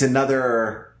 And it's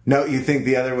another... No, you think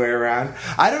the other way around?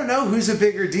 I don't know who's a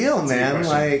bigger deal, man.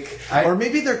 Or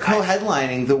maybe they're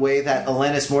co-headlining the way that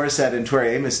Alanis Morissette and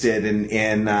Tori Amos did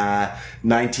in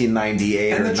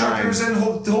 1998 and or 9. And the Truckers and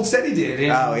Hold Steady did.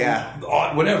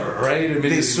 Whatever, right?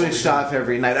 They switched off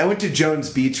every night. I went to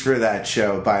Jones Beach for that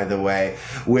show, by the way,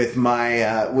 with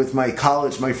my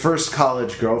first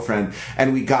college girlfriend,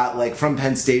 and we got like from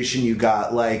Penn Station, you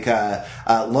got like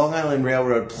Long Island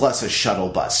Railroad plus a shuttle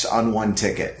bus on one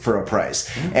ticket for a price.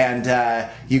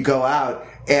 And you go out,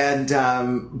 and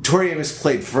Tori Amos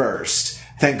played first.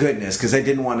 Thank goodness, because I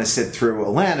didn't want to sit through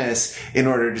Alanis in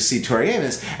order to see Tori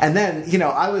Amos. And then,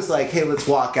 I was like, hey, let's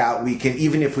walk out. We can,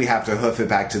 even if we have to hoof it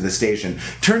back to the station.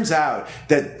 Turns out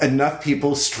that enough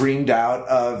people streamed out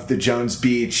of the Jones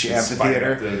Beach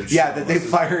amphitheater. That they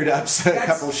fired up a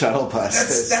couple shuttle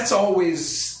buses. That's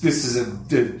always, this is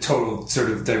a total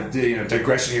sort of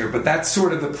digression here, but that's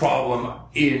sort of the problem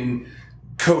in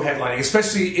co-headlining,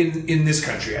 especially in this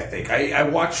country, I think. I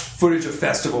watch footage of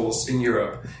festivals in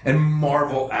Europe and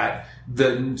marvel at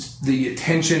the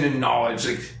attention and knowledge.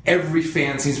 Like every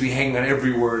fan seems to be hanging on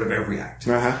every word of every act.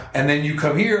 And then you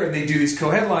come here and they do these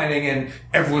co-headlining, and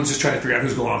everyone's just trying to figure out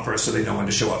who's going on first, so they know when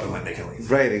to show up and when they can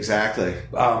leave. Right, exactly.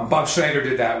 Bob Schneider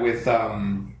did that with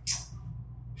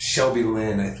Shelby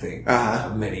Lynn, I think,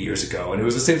 many years ago. And it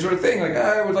was the same sort of thing. Like,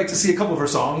 I would like to see a couple of her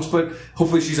songs, but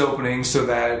hopefully she's opening so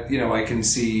that, I can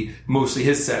see mostly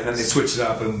his set. And then they switched it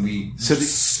up and we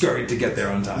scurried to get there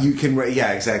on time. You can,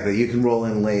 yeah, exactly. You can roll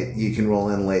in late. You can roll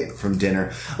in late from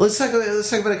dinner. Let's talk about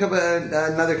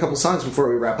another couple songs before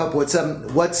we wrap up. What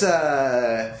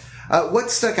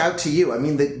stuck out to you? I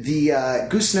mean, the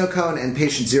Goose Snow Cone and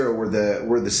Patient Zero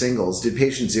were the singles. Did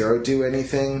Patient Zero do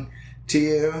anything to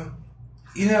you?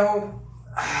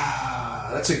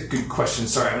 That's a good question.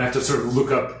 Sorry, I'm gonna have to sort of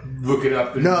look it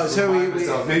up. No, so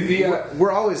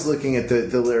we're always looking at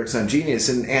the lyrics on Genius,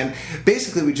 and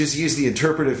basically we just use the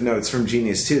interpretive notes from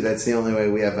Genius too. That's the only way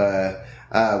we have a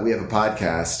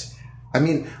podcast. I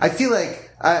mean, I feel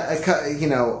like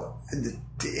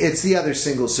it's the other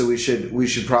single, so we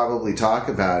should probably talk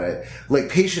about it. Like,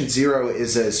 Patient Zero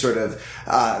is a sort of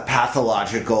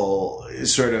pathological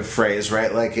sort of phrase,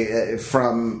 right? Like,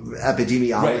 from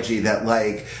epidemiology, right. That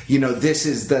this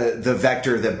is the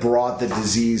vector that brought the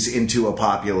disease into a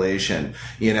population,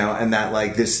 and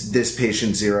that this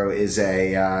Patient Zero is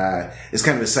is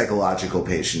kind of a psychological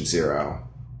Patient Zero.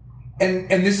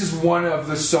 And this is one of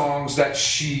the songs that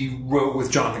she wrote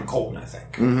with Jonathan Coulton, I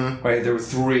think. Mm-hmm. Right? There were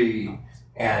 3.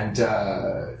 And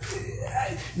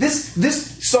this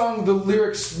song, the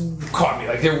lyrics caught me.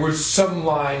 Like, there were some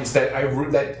lines that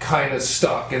that kind of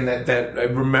stuck, and that I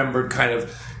remembered kind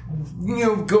of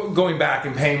going back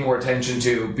and paying more attention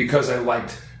to, because I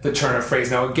liked the turn of phrase.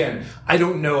 Now, again, I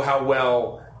don't know how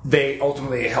well they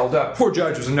ultimately held up. Poor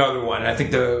Judge was another one. I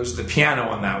think there was the piano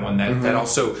on that one that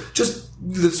also just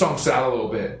the song stood out a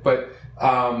little bit, but.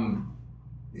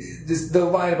 The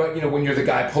line about, when you're the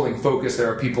guy pulling focus,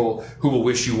 there are people who will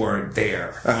wish you weren't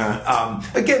there.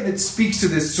 Again, it speaks to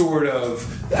this sort of,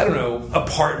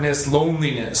 apartness,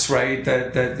 loneliness, right?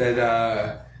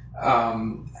 That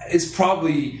is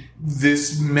probably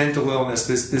this mental illness,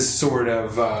 this sort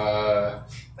of, I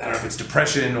don't know if it's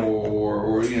depression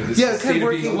or this state of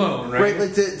being alone, right? Right,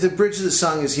 like the bridge of the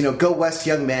song is, go west,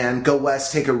 young man, go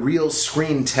west, take a real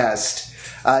screen test.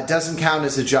 Doesn't count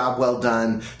as a job well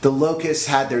done. The locusts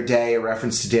had their day, a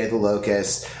reference to Day of the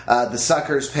Locust. The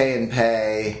suckers pay and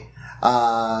pay.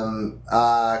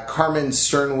 Carmen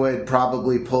Sternwood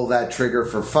probably pull that trigger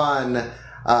for fun,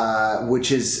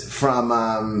 which is from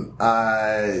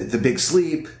The Big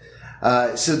Sleep.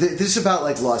 So this is about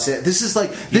this is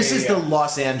the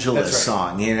Los Angeles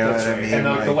song, That's what right. I mean? And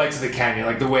the lights of the canyon,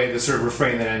 like the way the sort of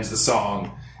refrain that ends the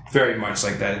song. Very much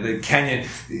like that. The canyon,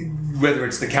 whether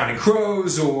it's the Counting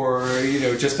Crows or,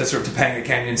 just that sort of Topanga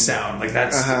Canyon sound. Like,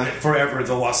 that's forever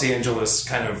the Los Angeles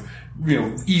kind of,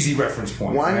 easy reference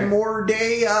point. One more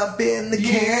day up in the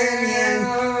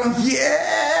canyon.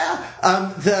 Yeah!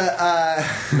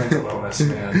 Mental illness,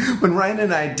 man. When Ryan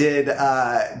and I did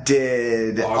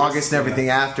August and Everything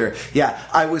After,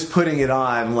 I was putting it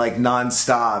on,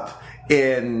 nonstop.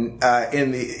 In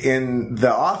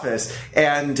the office,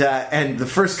 and the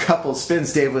first couple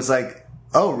spins, Dave was like,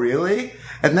 "Oh, really?"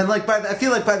 And then I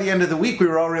feel like by the end of the week, we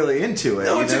were all really into it.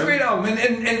 No, it's a great album,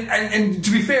 and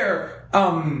to be fair,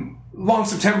 Long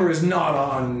September is not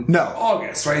on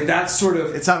August, right? That's sort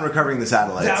of it's on Recovering the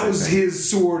Satellites. That was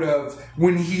his sort of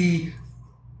when he.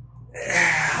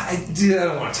 I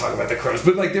don't want to talk about the Crows,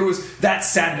 but there was that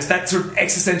sadness, that sort of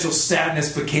existential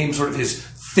sadness became sort of his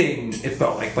thing, it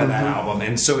felt like, by that album.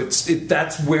 And so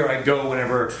that's where I go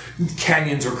whenever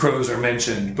canyons or crows are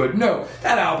mentioned. But no,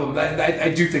 that album,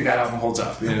 I do think that album holds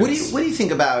up. What do you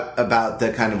think about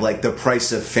the kind of the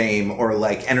price of fame, or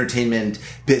entertainment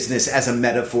business as a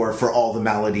metaphor for all the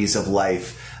maladies of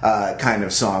life? Kind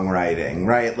of songwriting,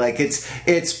 right?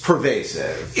 It's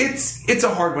pervasive. It's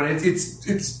a hard one.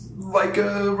 It's like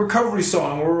a recovery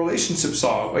song or a relationship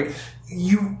song.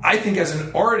 I think as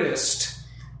an artist,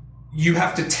 you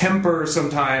have to temper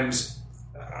sometimes.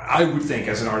 I would think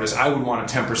as an artist, I would want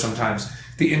to temper sometimes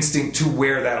the instinct to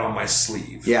wear that on my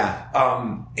sleeve. Yeah.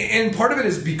 And part of it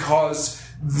is because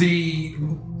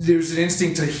there's an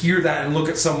instinct to hear that and look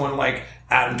at someone like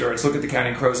Adam Duritz, look at the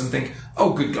Counting Crows and think,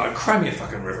 oh, good God, cry me a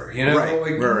fucking river.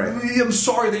 Right. I'm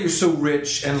sorry that you're so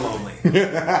rich and lonely.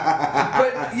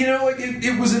 But,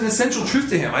 it was an essential truth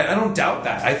to him. I don't doubt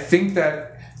that. I think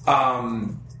that,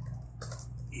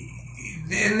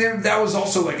 and that was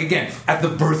also, again, at the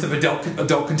birth of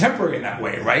adult contemporary in that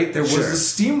way, right? There was a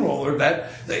steamroller that,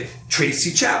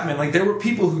 Tracy Chapman, there were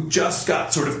people who just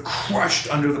got sort of crushed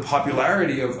under the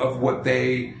popularity of what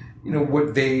they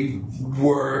what they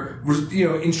were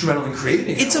instrumental in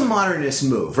creating. It's a modernist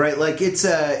move, right? Like it's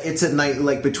a night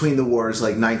like between the wars,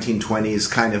 like 1920s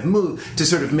kind of move to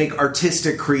sort of make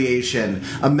artistic creation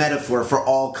a metaphor for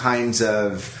all kinds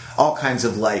of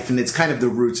life, and it's kind of the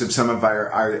roots of some of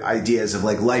our ideas of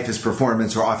like life as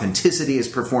performance or authenticity as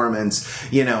performance,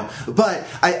 But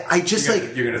I just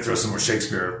you're gonna throw some more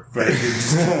Shakespeare, right? You're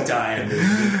just dying.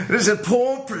 There's a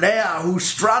poor player who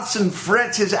struts and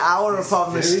frets his hour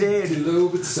upon the stage.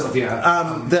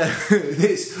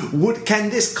 Can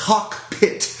this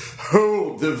cockpit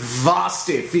hold the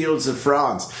vasty fields of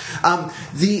France?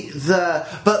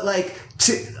 But like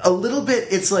a little bit,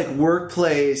 it's like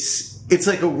workplace. It's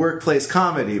like a workplace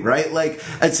comedy, right? Like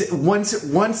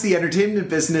once the entertainment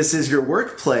business is your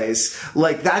workplace,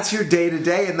 like that's your day to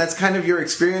day, and that's kind of your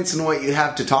experience and what you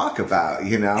have to talk about,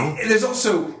 And there's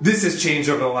also, this has changed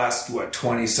over the last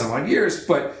 20 some odd years,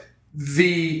 but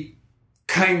the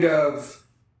kind of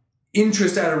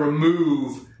interest at a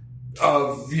remove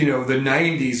of the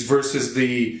 90s versus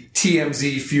the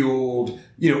TMZ fueled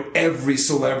every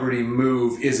celebrity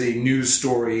move is a news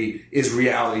story, is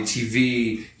reality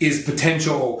TV, is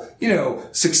potential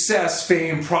success,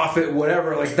 fame, profit,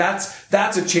 whatever. Like that's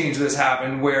a change that's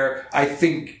happened where I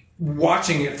think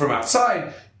watching it from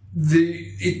outside,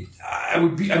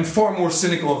 I'm far more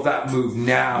cynical of that move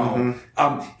now.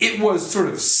 Mm-hmm. It was sort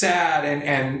of sad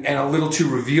and a little too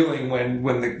revealing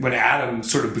when Adam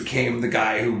sort of became the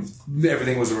guy who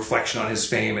everything was a reflection on his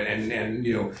fame and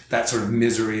that sort of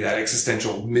misery, that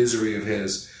existential misery of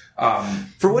his.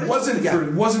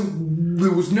 There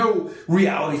was no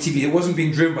reality TV. It wasn't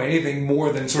being driven by anything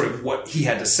more than sort of what he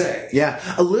had to say. Yeah,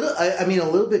 a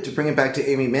little bit to bring it back to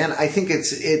Aimee Mann. I think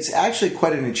it's actually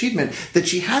quite an achievement that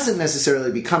she hasn't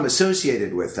necessarily become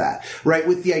associated with that, right?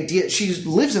 With the idea, she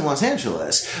lives in Los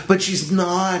Angeles, but she's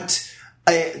not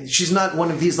one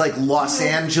of these like Los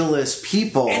Angeles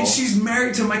people. And she's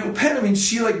married to Michael Penn. I mean,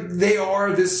 they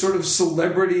are this sort of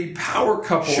celebrity power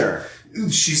couple. Sure.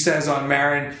 She says on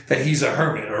Maron that he's a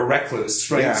hermit or a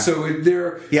recluse, right? Yeah. So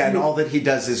they're... Yeah, and all that he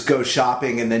does is go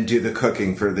shopping and then do the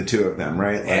cooking for the two of them,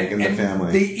 right? Like in the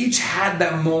family. They each had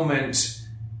that moment...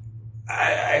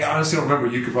 I honestly don't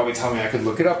remember. You could probably tell me. I could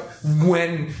look it up.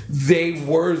 When they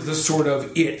were the sort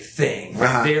of it thing. Right?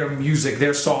 Uh-huh. Their music,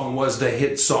 their song was the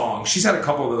hit song. She's had a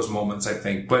couple of those moments, I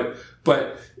think. But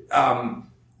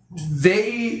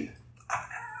they...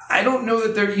 I don't know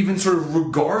that they're even sort of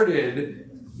regarded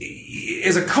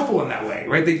as a couple in that way,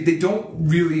 right? They don't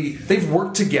really, they've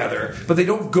worked together, but they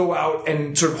don't go out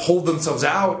and sort of hold themselves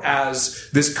out as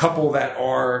this couple that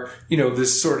are,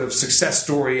 this sort of success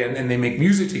story and they make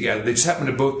music together. They just happen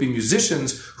to both be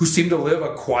musicians who seem to live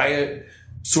a quiet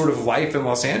sort of life in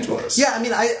Los Angeles. Yeah, I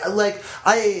mean,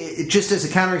 I just as a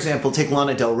counterexample, take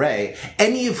Lana Del Rey,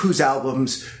 any of whose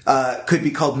albums could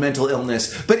be called Mental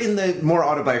Illness, but in the more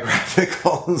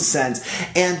autobiographical sense.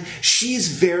 And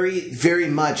she's very, very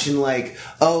much in like,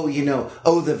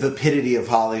 the vapidity of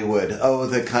Hollywood.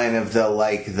 The kind of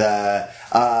the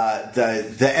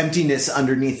emptiness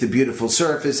underneath the beautiful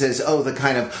surfaces. The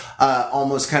kind of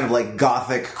almost kind of like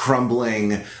gothic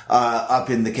crumbling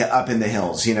up in the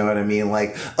hills. You know what I mean?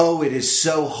 Like, it is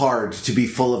so hard to be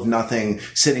full of nothing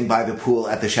sitting by the pool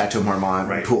at the Chateau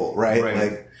Marmont pool, right?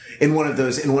 Like in one of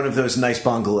those nice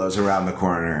bungalows around the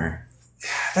corner.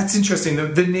 That's interesting.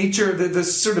 The nature, the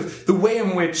sort of the way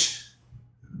in which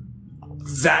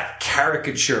that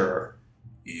caricature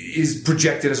is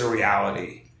projected as a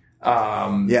reality.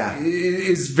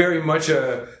 Is very much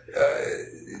an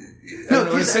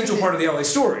essential part of the LA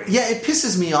story. Yeah, it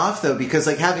pisses me off though because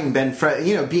like having been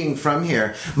being from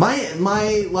here,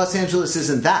 my Los Angeles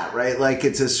isn't that, right? Like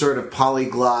it's a sort of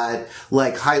polyglot,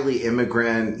 like highly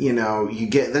immigrant.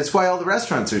 That's why all the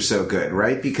restaurants are so good,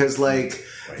 right? Because like.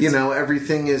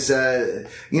 Everything is,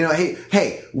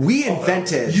 hey, we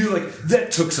invented... that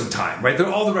took some time, right?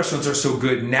 All the restaurants are so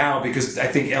good now because I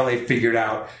think LA figured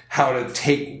out how to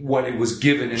take what it was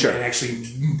given and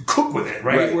actually cook with it,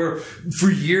 right? Where for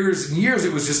years and years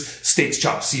it was just steaks,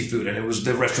 chopped seafood, and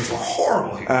the restaurants were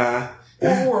horrible here.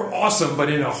 Or were awesome, but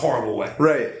in a horrible way.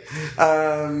 Right.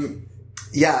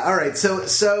 Yeah. All right. So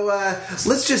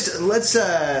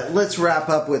let's wrap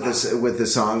up with the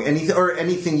song.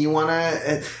 Anything you want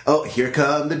to? Here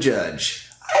come the judge.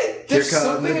 There's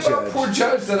something about Poor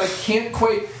Judge that I can't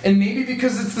quite, and maybe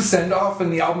because it's the send off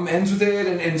and the album ends with it,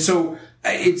 and so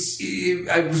I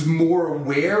was more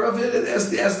aware of it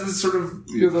as the sort of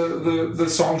the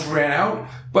songs ran out,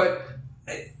 but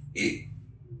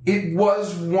it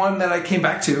was one that I came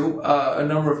back to a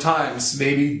number of times.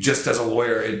 Maybe just as a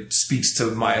lawyer, it speaks to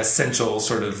my essential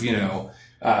sort of,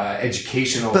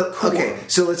 educational. But core. okay,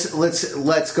 so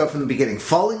let's go from the beginning.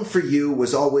 Falling for You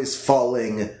was always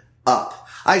falling up.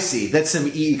 I see. That's some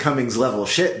E. Cummings level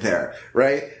shit there,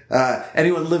 right?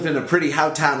 Anyone lived in a pretty how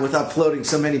town without floating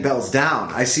so many bells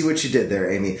down. I see what you did there,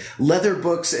 Amy. Leather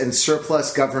books and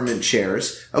surplus government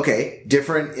chairs. Okay,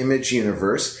 different image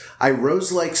universe. I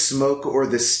rose like smoke or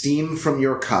the steam from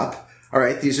your cup. All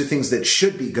right, these are things that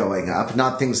should be going up,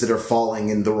 not things that are falling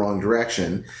in the wrong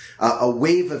direction. A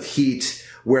wave of heat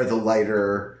where the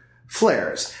lighter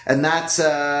flares. And that's,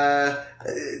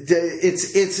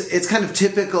 it's kind of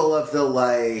typical of the,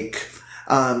 like,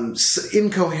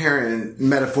 incoherent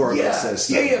metaphorical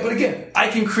system. Yeah, but again, I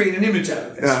can create an image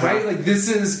out of this, right? Like, this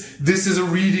is a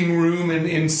reading room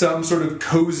in some sort of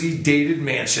cozy, dated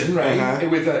mansion, right?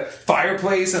 With a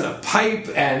fireplace and a pipe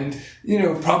and,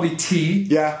 probably tea.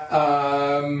 Yeah.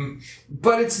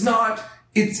 But it's not...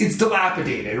 It's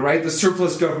dilapidated, right? The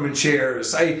surplus government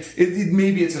chairs.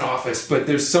 Maybe it's an office, but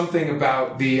there's something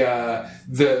about the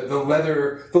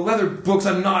leather books.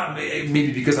 I'm not,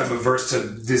 maybe because I'm averse to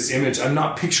this image, I'm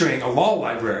not picturing a law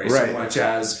library so much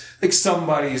as like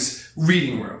somebody's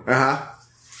reading room.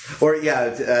 Or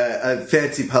a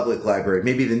fancy public library,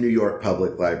 maybe the New York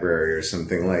Public Library or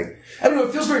something like. I don't know.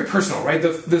 It feels very personal, right?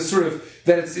 The sort of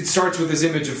that it starts with this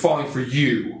image of falling for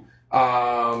you.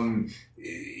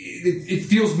 It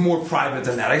feels more private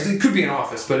than that. It could be an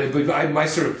office, but I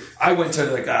went to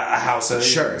like a house,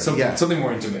 something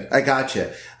more intimate. I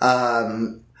gotcha.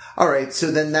 All right, so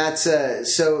then that's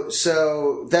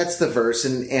so that's the verse,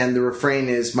 and the refrain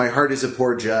is, "My heart is a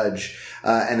poor judge,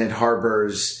 and it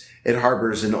harbors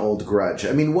an old grudge."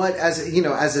 I mean, what as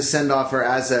a send off or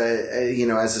as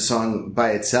a song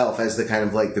by itself, as the kind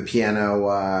of like the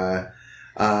piano,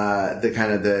 the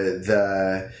kind of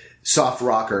the soft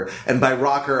rocker, and by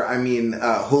rocker I mean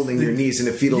holding your knees in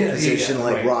a fetal position,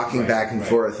 rocking back and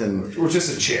forth, and or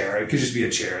just a chair. It could just be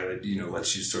a chair that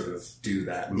lets you sort of do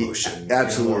that motion,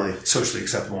 absolutely, in a more socially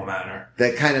acceptable manner.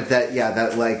 That kind of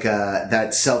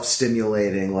that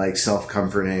self-stimulating, like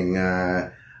self-comforting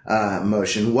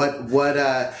motion. What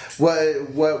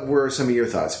were some of your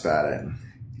thoughts about it?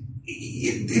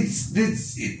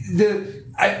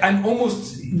 I'm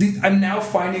now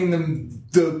finding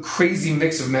the crazy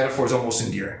mix of metaphors almost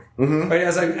endearing. Right?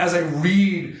 As I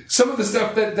read some of the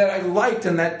stuff that I liked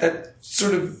and that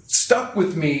sort of stuck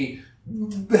with me,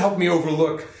 helped me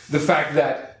overlook the fact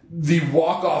that the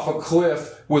walk off a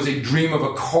cliff was a dream of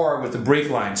a car with the brake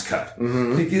lines cut.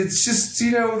 It's just,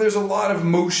 there's a lot of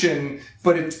motion,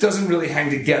 but it doesn't really hang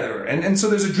together. And so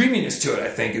there's a dreaminess to it, I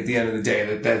think, at the end of the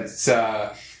day, that's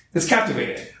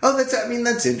captivating. Oh,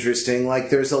 that's interesting. Like,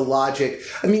 there's a logic.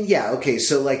 I mean, yeah, okay,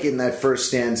 so like in that first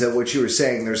stanza, what you were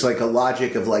saying, there's like a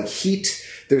logic of like heat.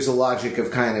 There's a logic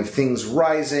of kind of things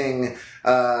rising.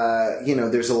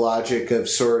 There's a logic of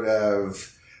a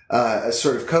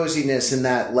sort of coziness in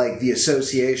that, like, the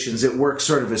associations, it works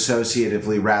sort of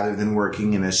associatively rather than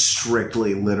working in a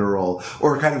strictly literal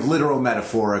or kind of literal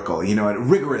metaphorical, a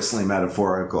rigorously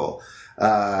metaphorical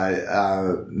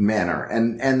manner.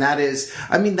 And that is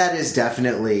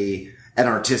definitely an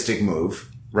artistic move,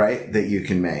 right? That you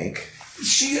can make.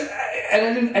 I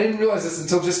didn't realize this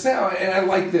until just now, and I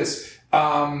like this.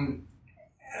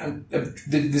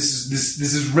 This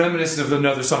is reminiscent of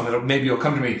another song that maybe will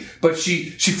come to me, but she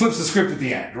flips the script at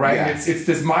the end, right? Yeah. It's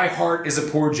this, my heart is a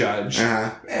poor judge,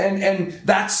 and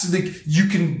that's you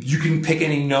can pick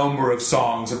any number of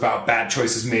songs about bad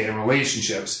choices made in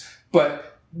relationships,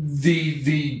 but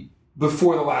the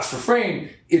before the last refrain,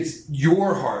 it's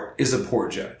your heart is a poor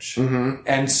judge,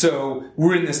 and so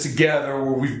we're in this together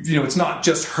where it's not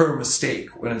just her mistake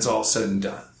when it's all said and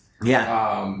done.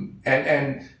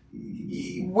 And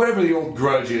whatever the old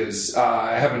grudge is,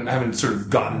 I haven't sort of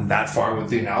gotten that far with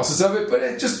the analysis of it, but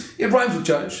it rhymes with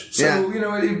judge. So,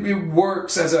 it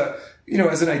works as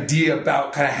as an idea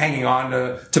about kind of hanging on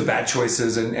to bad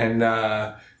choices and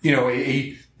a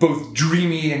both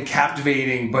dreamy and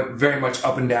captivating, but very much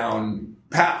up and down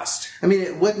past. I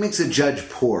mean, what makes a judge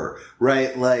poor,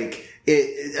 right? Like,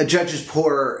 a judge is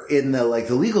poor in the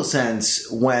legal sense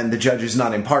when the judge is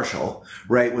not impartial,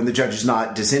 right? When the judge is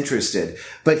not disinterested.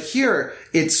 But here,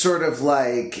 it's sort of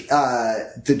like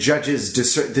the judge's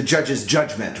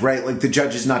judgment, right? Like, the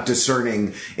judge is not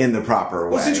discerning in the proper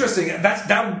way. Well, it's interesting.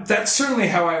 That's certainly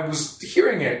how I was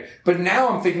hearing it. But now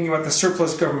I'm thinking about the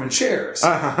surplus government chairs,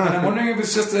 and I'm wondering if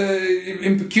it's just a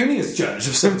impecunious judge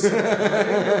of some sort.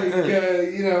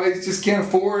 It just can't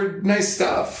afford nice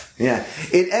stuff. Yeah,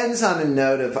 it ends on a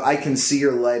note of, I can see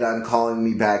your light on calling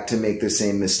me back to make the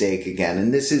same mistake again.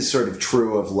 And this is sort of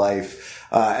true of life.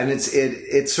 And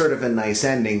it's sort of a nice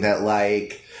ending that,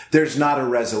 like, there's not a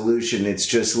resolution. It's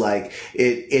just like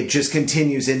it just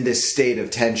continues in this state of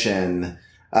tension.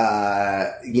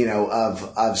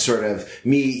 Of sort of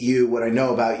me, you, what I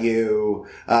know about you,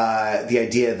 the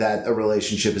idea that a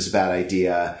relationship is a bad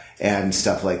idea and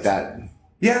stuff like that.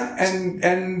 Yeah.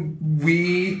 And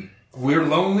we're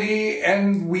lonely,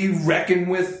 and we reckon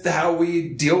with how we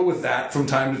deal with that from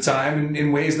time to time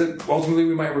in ways that ultimately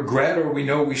we might regret or we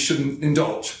know we shouldn't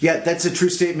indulge. Yeah, that's a true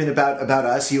statement about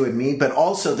us, you and me, but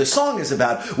also the song is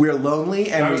about we're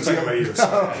lonely and I was talking about you.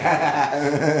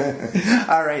 Okay.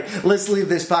 All right, let's leave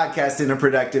this podcast in a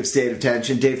productive state of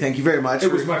tension. Dave, thank you very much.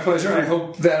 It was my pleasure. I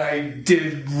hope that I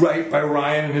did right by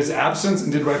Ryan in his absence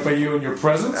and did right by you in your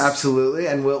presence. Absolutely,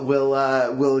 and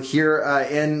we'll hear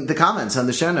in the comments on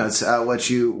the show notes what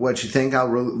you think. I'll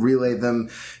relay them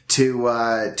to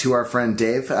our friend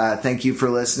Dave. Thank you for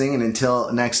listening, and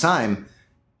until next time,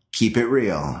 keep it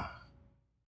real.